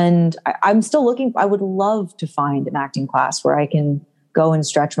 Yeah. And I'm still looking. I would love to find an acting class where I can go and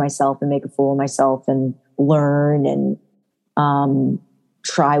stretch myself and make a fool of myself and learn and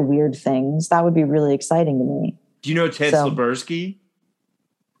try weird things. That would be really exciting to me. Do you know Ted Slabensky?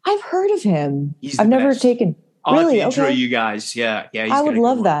 I've heard of him. I've never taken. I'll really? have to intro you guys. Yeah. I would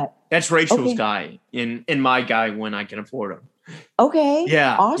love that. That's Rachel's guy and my guy when I can afford him. Okay.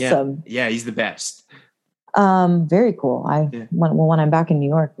 Yeah. Awesome. Yeah, he's the best. Very cool. When I'm back in New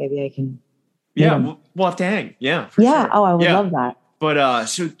York, maybe I can. Yeah, we'll have to hang. Yeah. Sure. Oh, I would love that. But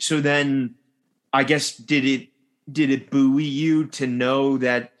so then, I guess did it buoy you to know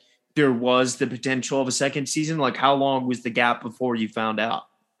that there was the potential of a second season? Like, how long was the gap before you found out?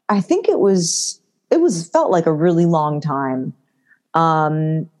 I think it felt like a really long time.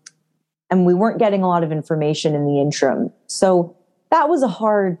 And we weren't getting a lot of information in the interim. So that was a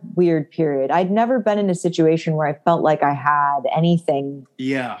hard, weird period. I'd never been in a situation where I felt like I had anything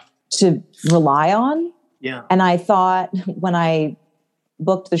to rely on. Yeah. And I thought when I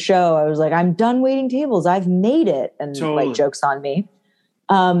booked the show, I was like, I'm done waiting tables. I've made it. And like, joke's on me.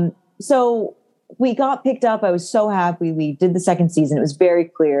 So we got picked up. I was so happy. We did the second season. It was very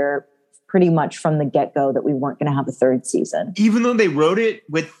clear pretty much from the get-go that we weren't going to have a third season. Even though they wrote it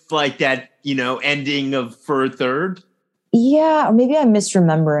with like that, ending of for a third? Yeah, or maybe I'm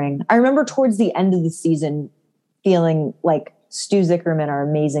misremembering. I remember towards the end of the season feeling like Stu Zickerman, our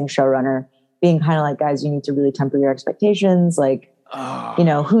amazing showrunner, being kind of like, guys, you need to really temper your expectations. Like,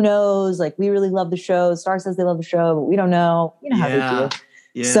 who knows? Like, we really love the show. Star says they love the show, but we don't know. You know how they do.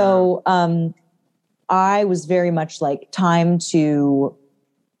 Yeah. So I was very much like, time to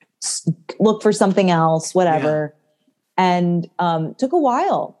look for something else, whatever. Yeah. And it took a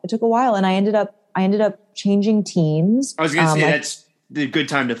while. And I ended up changing teams. I was going to say that's the good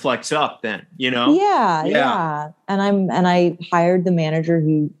time to flex up then, Yeah. And I hired the manager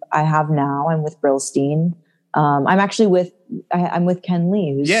who I have now. I'm with Brillstein. I'm actually with Ken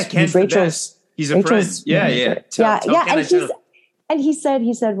Lee, who's Ken's Rachel's. He's a friend. Yeah. And And he said,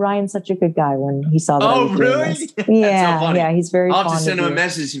 Ryan's such a good guy when he saw that I was doing really? this. That's Yeah, so funny. yeah, he's very I'll fond just send of him a you.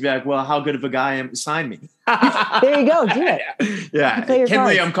 message. He'd be like, well, how good of a guy am sign me? There you go, do it. Yeah. Play your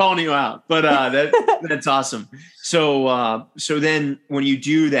Kinley, cards. I'm calling you out. But that's awesome. So then when you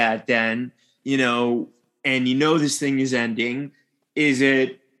do that, then, and this thing is ending, is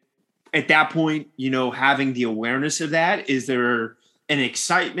it at that point, having the awareness of that, is there an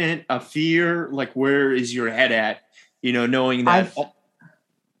excitement, a fear? Like, where is your head at, knowing that?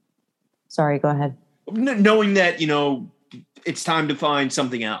 Sorry, go ahead. Knowing that, it's time to find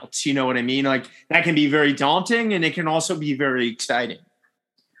something else. You know what I mean? Like, that can be very daunting, and it can also be very exciting.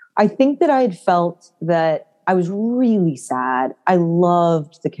 I think that I had felt that I was really sad. I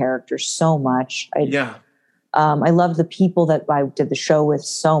loved the character so much. I loved the people that I did the show with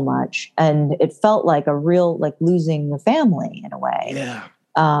so much. And it felt like a real, like losing a family in a way. Yeah.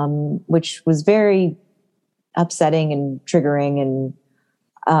 Which was very upsetting and triggering.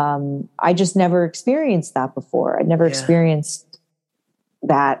 And I just never experienced that before. I'd never experienced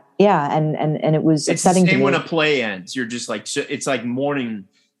that. Yeah. And it was upsetting to me. When a play ends, you're just like, so it's like mourning.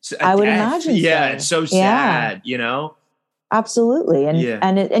 I would imagine. Yeah. So. It's so sad, Absolutely.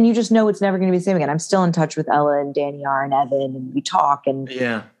 And you just know it's never going to be the same again. I'm still in touch with Ella and Danny R and Evan, and we talk and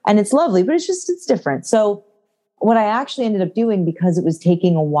it's lovely, but it's different. So what I actually ended up doing, because it was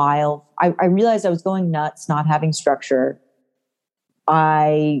taking a while, I realized I was going nuts, not having structure.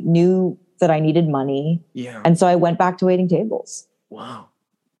 I knew that I needed money. Yeah. And so I went back to waiting tables. Wow.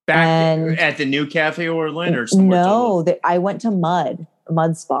 Back at the new Cafe Orlando or somewhere? No, I went to Mud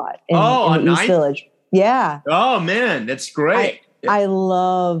Spot in the East Village. Yeah. Oh man, that's great. I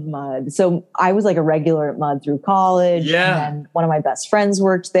love Mud. So I was like a regular at Mud through college. Yeah. And one of my best friends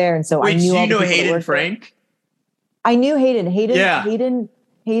worked there. And so I knew all the people Hayden that worked Frank? there. I knew Hayden.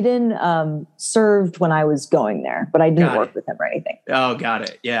 Hayden served when I was going there, but I didn't work with him or anything. Oh, got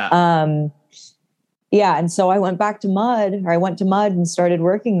it. Yeah. Yeah. And so I went back to Mud, or I went to Mud and started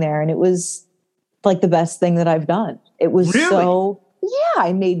working there. And it was like the best thing that I've done. It was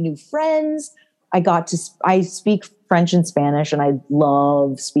I made new friends. I speak French and Spanish, and I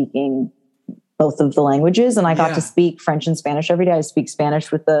love speaking both of the languages. And I got to speak French and Spanish every day. I speak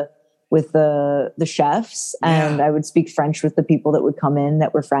Spanish with the chefs, and I would speak French with the people that would come in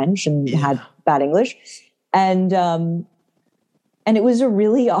that were French and had bad English. And it was a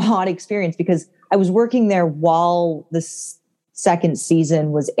really odd experience, because I was working there while the second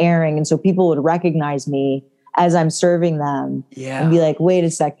season was airing. And so people would recognize me as I'm serving them and be like, wait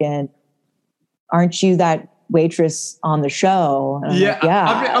a second, aren't you that waitress on the show? And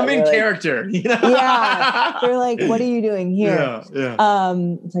I'm in character. Yeah. They're like, what are you doing here?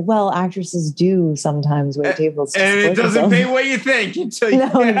 It's like, well, actresses do sometimes wait tables. And it doesn't pay what you think until you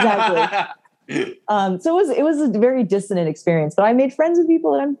exactly. So it was a very dissonant experience, but I made friends with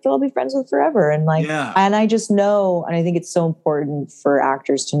people that I'll be friends with forever. And and I just know, and I think it's so important for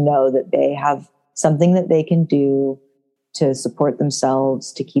actors to know that they have something that they can do to support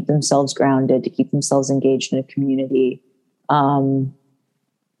themselves, to keep themselves grounded, to keep themselves engaged in a community. And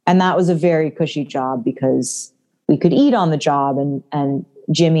that was a very cushy job, because we could eat on the job, and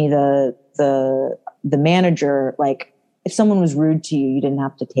Jimmy, the manager, like, if someone was rude to you, you didn't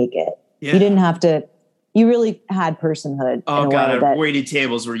have to take it. You didn't have to, you really had personhood. Oh God, I've waited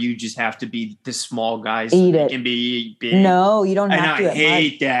tables where you just have to be the small guys. Eat it. Can be big. No, you don't have to. And I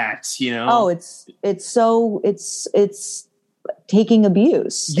hate that, Oh, it's taking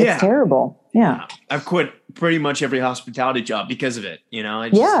abuse. Yeah. It's terrible. Yeah. I've quit pretty much every hospitality job because of it.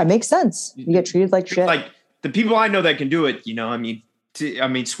 It makes sense. You get treated like shit. Like the people I know that can do it,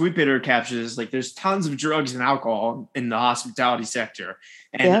 Sweetbitter captures, like, there's tons of drugs and alcohol in the hospitality sector.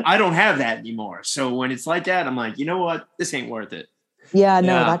 And I don't have that anymore. So when it's like that, I'm like, you know what? This ain't worth it. Yeah,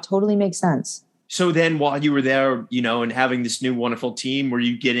 no, that totally makes sense. So then while you were there, and having this new wonderful team, were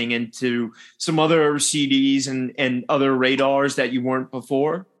you getting into some other CDs and other radars that you weren't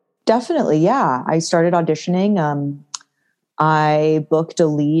before? Definitely. Yeah. I started auditioning. I booked a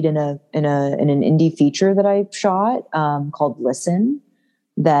lead in an indie feature that I shot called Listen,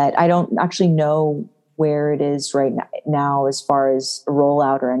 that I don't actually know where it is right now as far as a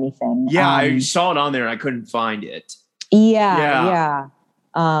rollout or anything. Yeah, I saw it on there and I couldn't find it. Yeah.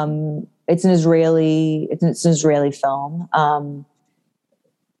 It's an Israeli film,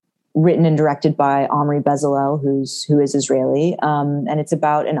 written and directed by Omri Bezalel, who is Israeli, and it's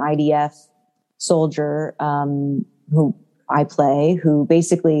about an IDF soldier who I play, who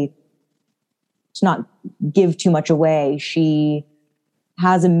basically, to not give too much away, she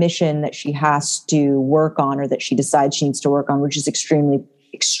has a mission that she has to work on, or that she decides she needs to work on, which is extremely,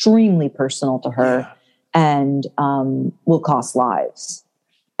 extremely personal to her. and will cost lives.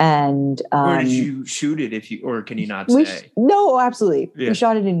 And where did you shoot it? Or can you not say? No, absolutely. Yeah. We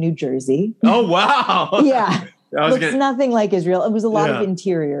shot it in New Jersey. Oh, wow. Yeah. Looks nothing like Israel. It was a lot of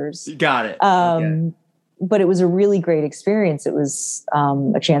interiors. Got it. Okay. But it was a really great experience. It was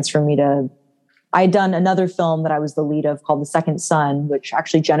a chance for me to, I had done another film that I was the lead of called The Second Son, which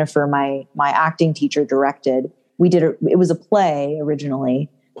actually Jennifer, my acting teacher, directed. It was a play originally.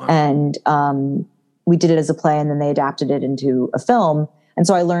 Wow. And we did it as a play, and then they adapted it into a film. And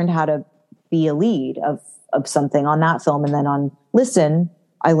so I learned how to be a lead of something on that film. And then on Listen,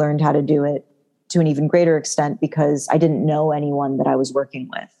 I learned how to do it to an even greater extent because I didn't know anyone that I was working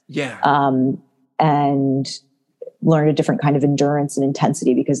with. Yeah. And learned a different kind of endurance and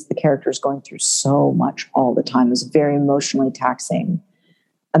intensity because the character is going through so much all the time. It was a very emotionally taxing,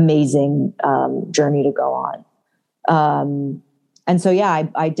 amazing journey to go on. And so, yeah,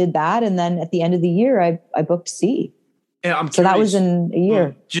 I did that. And then at the end of the year, I booked C. And I'm curious, so that was in a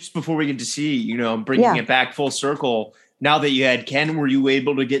year. Just before we get to C, bringing it back full circle. Now that you had Ken, were you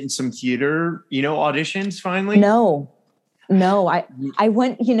able to get in some theater, auditions finally? No, I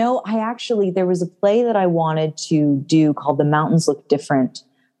went, there was a play that I wanted to do called The Mountains Look Different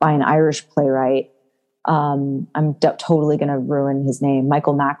by an Irish playwright. I'm totally going to ruin his name,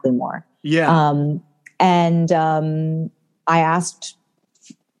 Michael McLemore. Yeah. I asked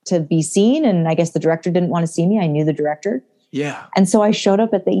to be seen, and I guess the director didn't want to see me. I knew the director. Yeah. And so I showed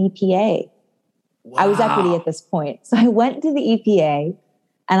up at the EPA. Wow. I was equity at this point. So I went to the EPA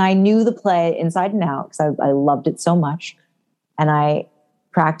and I knew the play inside and out because I loved it so much. And I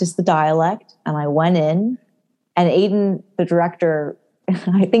practiced the dialect and I went in, and Aiden, the director,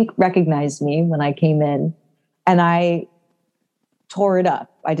 I think recognized me when I came in, and I tore it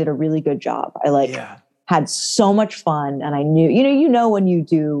up. I did a really good job. I had so much fun, and I knew, when you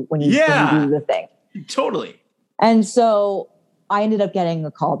do the thing. Totally. And so I ended up getting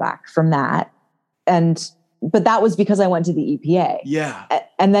a call back from that. But that was because I went to the EPA. Yeah.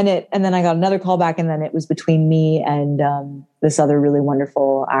 And then I got another call back, and then it was between me and this other really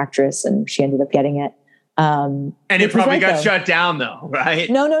wonderful actress, and she ended up getting it. And it probably got shut down though, right?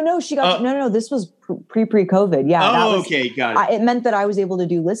 No. She got, no. This was pre-COVID. Yeah. Okay. Got it. It meant that I was able to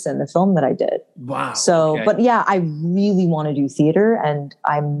do Listen, the film that I did. Wow. So, okay. But yeah, I really want to do theater, and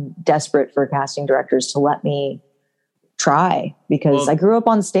I'm desperate for casting directors to let me try because I grew up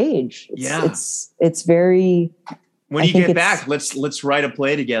on stage. It's very. When you get back, let's write a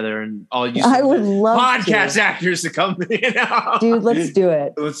play together, and I'll use podcast actors to come. Dude, let's do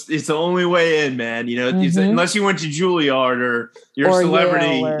it. It's the only way in, man. Unless you went to Juilliard or you're a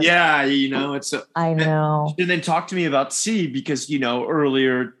celebrity. It's. I know. And then talk to me about C, because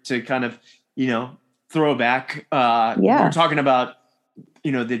earlier to kind of throw back. We're talking about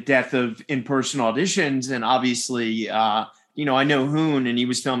the death of in-person auditions, and obviously I know Hoon, and he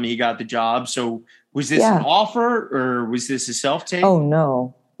was telling me he got the job. So was this an offer, or was this a self-tape? Oh,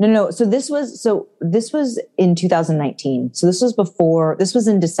 no. So this was in 2019. So this was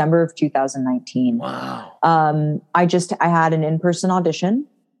in December of 2019. Wow. I had an in-person audition,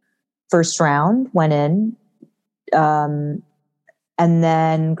 first round, went in, and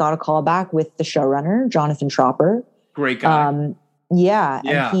then got a call back with the showrunner, Jonathan Tropper. Great guy. And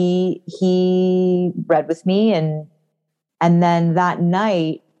he read with me, and then that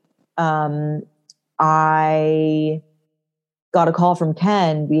night, I got a call from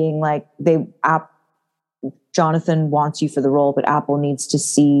Ken being like, Jonathan wants you for the role, but Apple needs to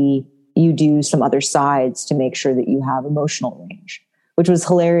see you do some other sides to make sure that you have emotional range, which was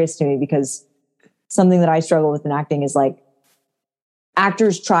hilarious to me because something that I struggle with in acting is like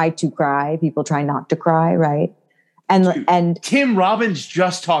actors try to cry, people try not to cry, right? And Tim Robbins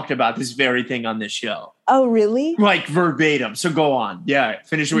just talked about this very thing on this show. Oh, really? Like verbatim. So go on. Yeah.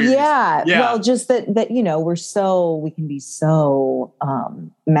 Finish what you're saying. Yeah. Well, just that we can be so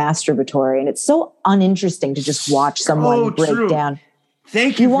masturbatory, and it's so uninteresting to just watch someone break down.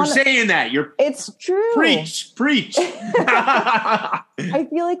 Thank you for saying that. It's true. Preach. I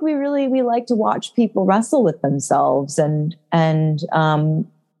feel like we like to watch people wrestle with themselves, and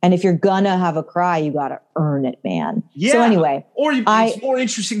if you're gonna have a cry, you gotta earn it, man. Yeah. So anyway, or it's more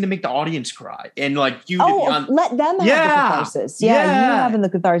interesting to make the audience cry and like you. Let them have the catharsis. Yeah, you having the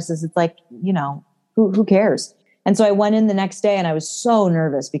catharsis. It's like who cares? And so I went in the next day, and I was so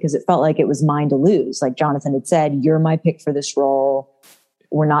nervous because it felt like it was mine to lose. Like Jonathan had said, "You're my pick for this role.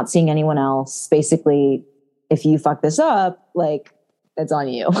 We're not seeing anyone else. Basically, if you fuck this up, like it's on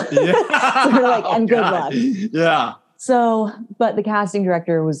you." Yeah. So we're like, and good luck. Yeah. So, but the casting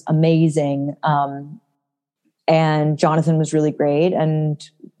director was amazing. And Jonathan was really great, and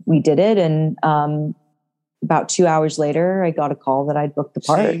we did it. And about 2 hours later, I got a call that I'd booked the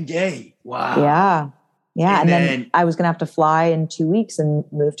part. Same day. Wow. Yeah. And then I was going to have to fly in 2 weeks and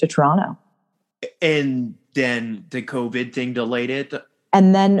move to Toronto. And then the COVID thing delayed it.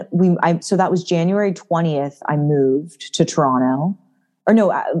 And then so that was January 20th. I moved to Toronto, or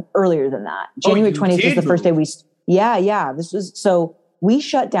no, earlier than that. January 20th was the first day so we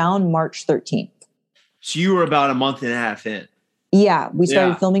shut down March 13th. So you were about a month and a half in. Yeah. We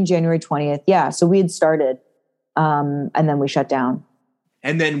started filming January 20th. Yeah. So we had started, and then we shut down.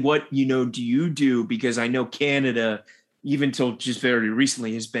 And then what, do you do? Because I know Canada, even till just very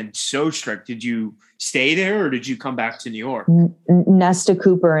recently, has been so strict. Did you stay there or did you come back to New York? Nesta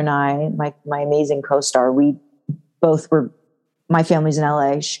Cooper and I, my amazing co-star, we both were, my family's in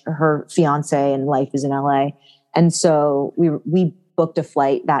LA, her fiance and life is in LA. And so we booked a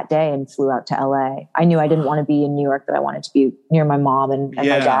flight that day and flew out to LA. I knew I didn't want to be in New York, that I wanted to be near my mom and my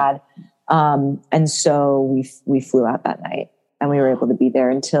dad. And so we flew out that night and we were able to be there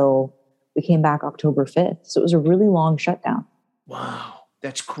until we came back October 5th. So it was a really long shutdown. Wow.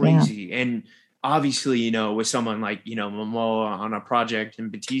 That's crazy. Yeah. And obviously, with someone like, Momoa on a project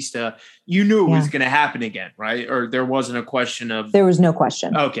and Batista, you knew it was going to happen again, right? Or there wasn't a question of... There was no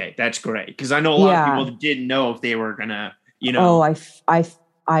question. Okay. That's great. Because I know a lot of people that didn't know if they were going to, Oh,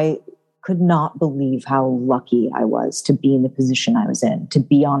 I could not believe how lucky I was to be in the position I was in, to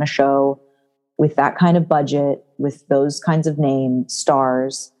be on a show with that kind of budget, with those kinds of names,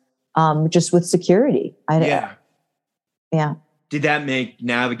 stars, just with security. Yeah. Yeah. Did that make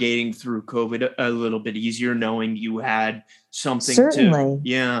navigating through COVID a little bit easier, knowing you had something? Certainly.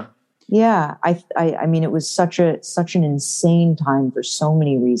 Yeah. Yeah. I mean, it was such an insane time for so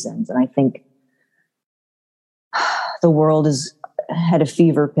many reasons. And I think the world is at a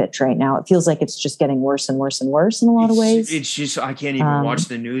fever pitch right now. It feels like it's just getting worse and worse and worse in a lot of ways. It's just, I can't even watch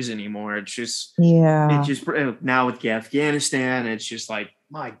the news anymore. It's just, now with Afghanistan, it's just like,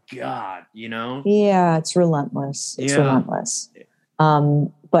 my God, Yeah, it's relentless. It's relentless.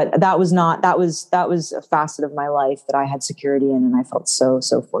 But that was a facet of my life that I had security in, and I felt so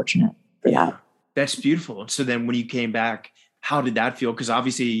fortunate for that. That's beautiful. So then when you came back, how did that feel? Because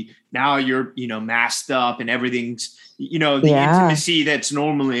obviously now you're, masked up and everything's, the intimacy that's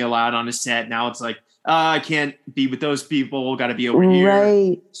normally allowed on a set. Now it's like, I can't be with those people. Got to be over here.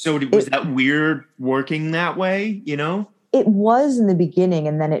 Right. So was that weird working that way, It was in the beginning,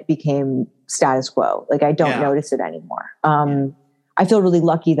 and then it became status quo. Like, I don't notice it anymore. I feel really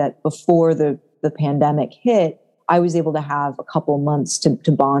lucky that before the pandemic hit, I was able to have a couple months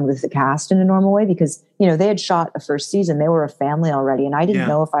to bond with the cast in a normal way because, they had shot a first season. They were a family already. And I didn't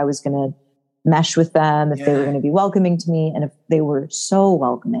know if I was going to mesh with them, if they were going to be welcoming to me. And if they were so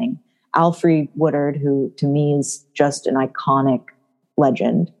welcoming. Alfre Woodard, who to me is just an iconic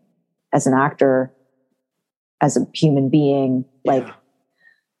legend as an actor, as a human being,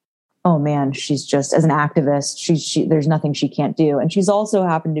 oh man, she's just, as an activist, she there's nothing she can't do. And she's also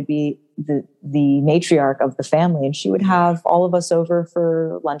happened to be the matriarch of the family. And she would have all of us over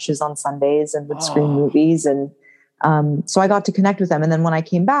for lunches on Sundays and would screen movies. And so I got to connect with them. And then when I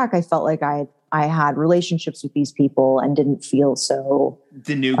came back, I felt like I had relationships with these people and didn't feel so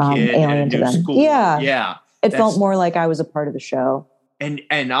the new kid alien to them. School. Yeah. It felt more like I was a part of the show.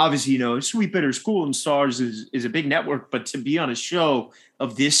 And obviously, Sweet Bitter School and Stars is a big network, but to be on a show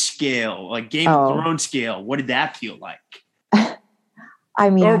of this scale, like Game of Thrones scale, what did that feel like? I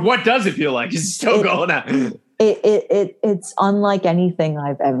mean, or what does it feel like? Is it still going on? It's unlike anything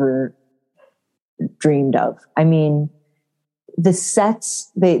I've ever dreamed of. I mean, the sets,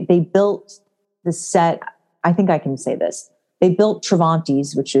 they built the set. I think I can say this. They built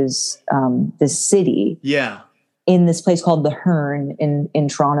Travantes, which is this city. Yeah. In this place called the Hearn in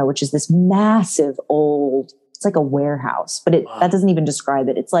Toronto, which is this massive old, it's like a warehouse, but that doesn't even describe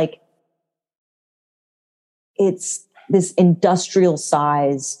it. It's like, it's this industrial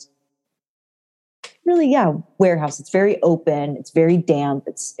sized, really, warehouse. It's very open. It's very damp.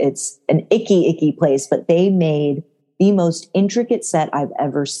 It's an icky place, but they made the most intricate set I've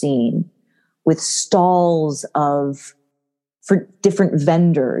ever seen with stalls for different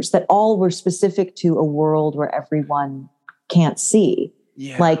vendors that all were specific to a world where everyone can't see.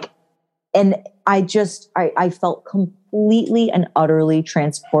 Yeah. And I felt completely and utterly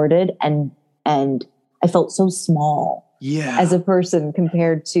transported and I felt so small as a person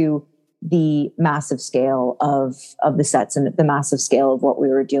compared to the massive scale of the sets and the massive scale of what we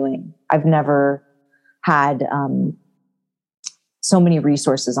were doing. I've never had so many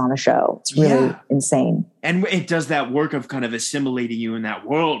resources on a show. It's really insane. And it does that work of kind of assimilating you in that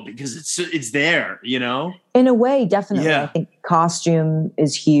world because it's there, you know? In a way, definitely. Yeah. I think costume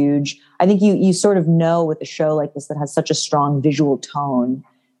is huge. I think you sort of know with a show like this that has such a strong visual tone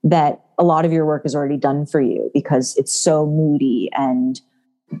that a lot of your work is already done for you because it's so moody and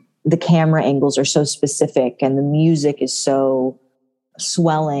the camera angles are so specific and the music is so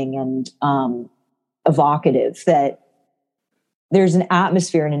swelling and evocative that there's an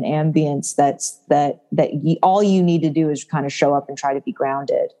atmosphere and an ambience all you need to do is kind of show up and try to be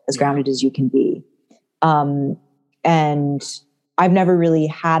grounded as you can be. And I've never really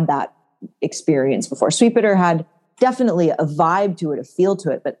had that experience before. Sweetbitter had definitely a vibe to it, a feel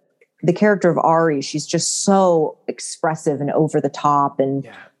to it, but the character of Ari, she's just so expressive and over the top. And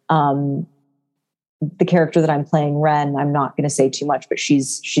the character that I'm playing, Ren, I'm not going to say too much, but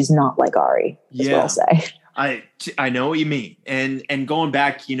she's not like Ari, is what I'll say. I know what you mean. And going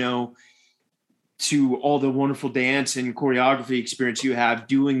back, you know, to all the wonderful dance and choreography experience you have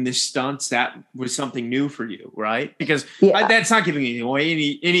doing this stunts, that was something new for you, right? Because that's not giving anything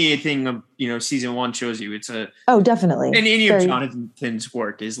away. Anything, you know, season 1 shows you. It's definitely. And any of Jonathan's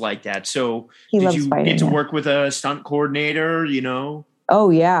work is like that. So did you get to work with a stunt coordinator, you know? Oh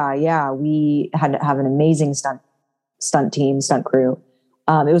yeah. We had to have an amazing stunt team, stunt crew.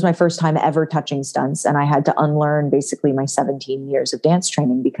 It was my first time ever touching stunts, and I had to unlearn basically my 17 years of dance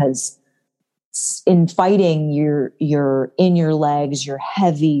training because in fighting, you're in your legs, you're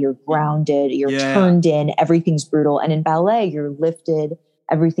heavy, you're grounded, you're turned in, everything's brutal. And in ballet, you're lifted,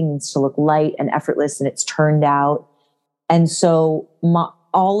 everything needs to look light and effortless, and it's turned out. And so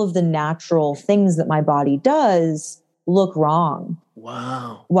all of the natural things that my body does look wrong.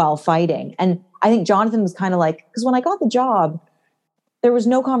 Wow. While fighting. And I think Jonathan was kind of like, because when I got the job, there was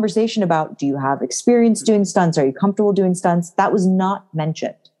no conversation about, do you have experience doing stunts? Are you comfortable doing stunts? That was not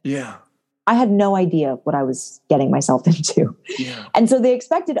mentioned. Yeah. I had no idea what I was getting myself into. Yeah. And so they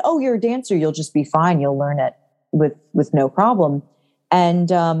expected, oh, you're a dancer, you'll just be fine. You'll learn it with no problem.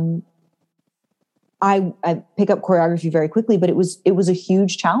 And I pick up choreography very quickly, but it was a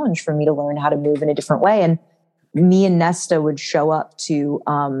huge challenge for me to learn how to move in a different way. And me and Nesta would show up to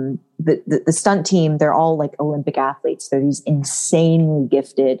the stunt team. They're all like Olympic athletes. They're these insanely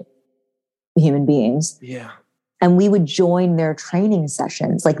gifted human beings. Yeah. And we would join their training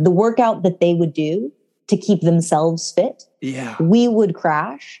sessions, like the workout that they would do to keep themselves fit. Yeah. We would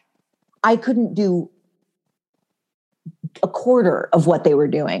crash. I couldn't do a quarter of what they were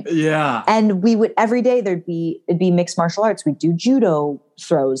doing. Yeah. And we would, every day it'd be mixed martial arts. We'd do judo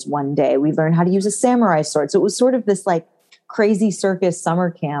throws one day. We'd learn how to use a samurai sword. So it was sort of this like crazy circus summer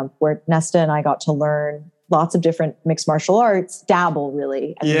camp where Nesta and I got to learn lots of different mixed martial arts, dabble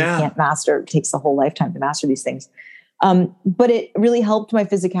really. I mean, you can't master, it takes a whole lifetime to master these things. But it really helped my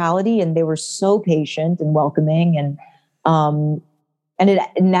physicality, and they were so patient and welcoming, and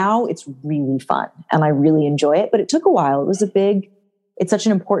now it's really fun and I really enjoy it, but it took a while. It's such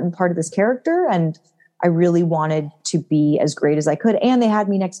an important part of this character, and I really wanted to be as great as I could. And they had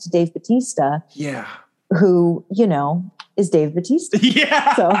me next to Dave Bautista. Yeah. Who, you know, is Dave Bautista.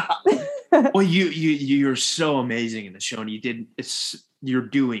 Yeah. So well, you're so amazing in the show, and you're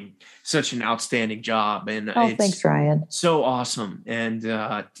doing such an outstanding job. And thanks, Ryan. So awesome. And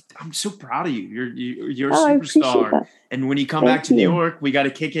I'm so proud of you. You're a superstar. And when you come back to New York, we got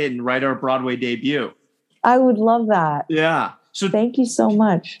to kick it and write our Broadway debut. I would love that. Yeah. So thank you so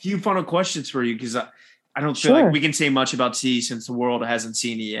much. A few final questions for you, because I don't feel like we can say much about C since the world hasn't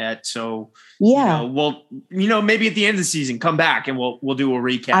seen it yet. So maybe at the end of the season, come back and we'll do a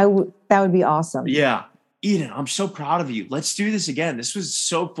recap. That would be awesome. Yeah. Eden, I'm so proud of you. Let's do this again. This was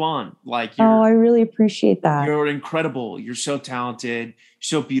so fun. I really appreciate that. You're incredible. You're so talented,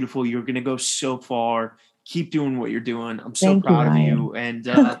 so beautiful. You're going to go so far. Keep doing what you're doing. I'm so proud of you. And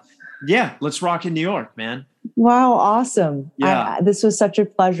let's rock in New York, man. Wow. Awesome. Yeah. This was such a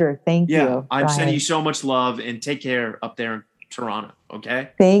pleasure. Thank you. I'm sending you so much love, and take care up there in Toronto.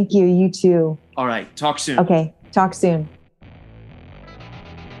 Okay. Thank you. You too. All right. Talk soon. Okay. Talk soon.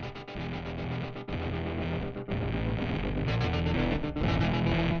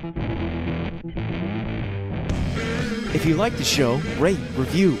 If you like the show, rate,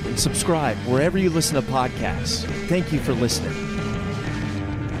 review, and subscribe wherever you listen to podcasts. Thank you for listening.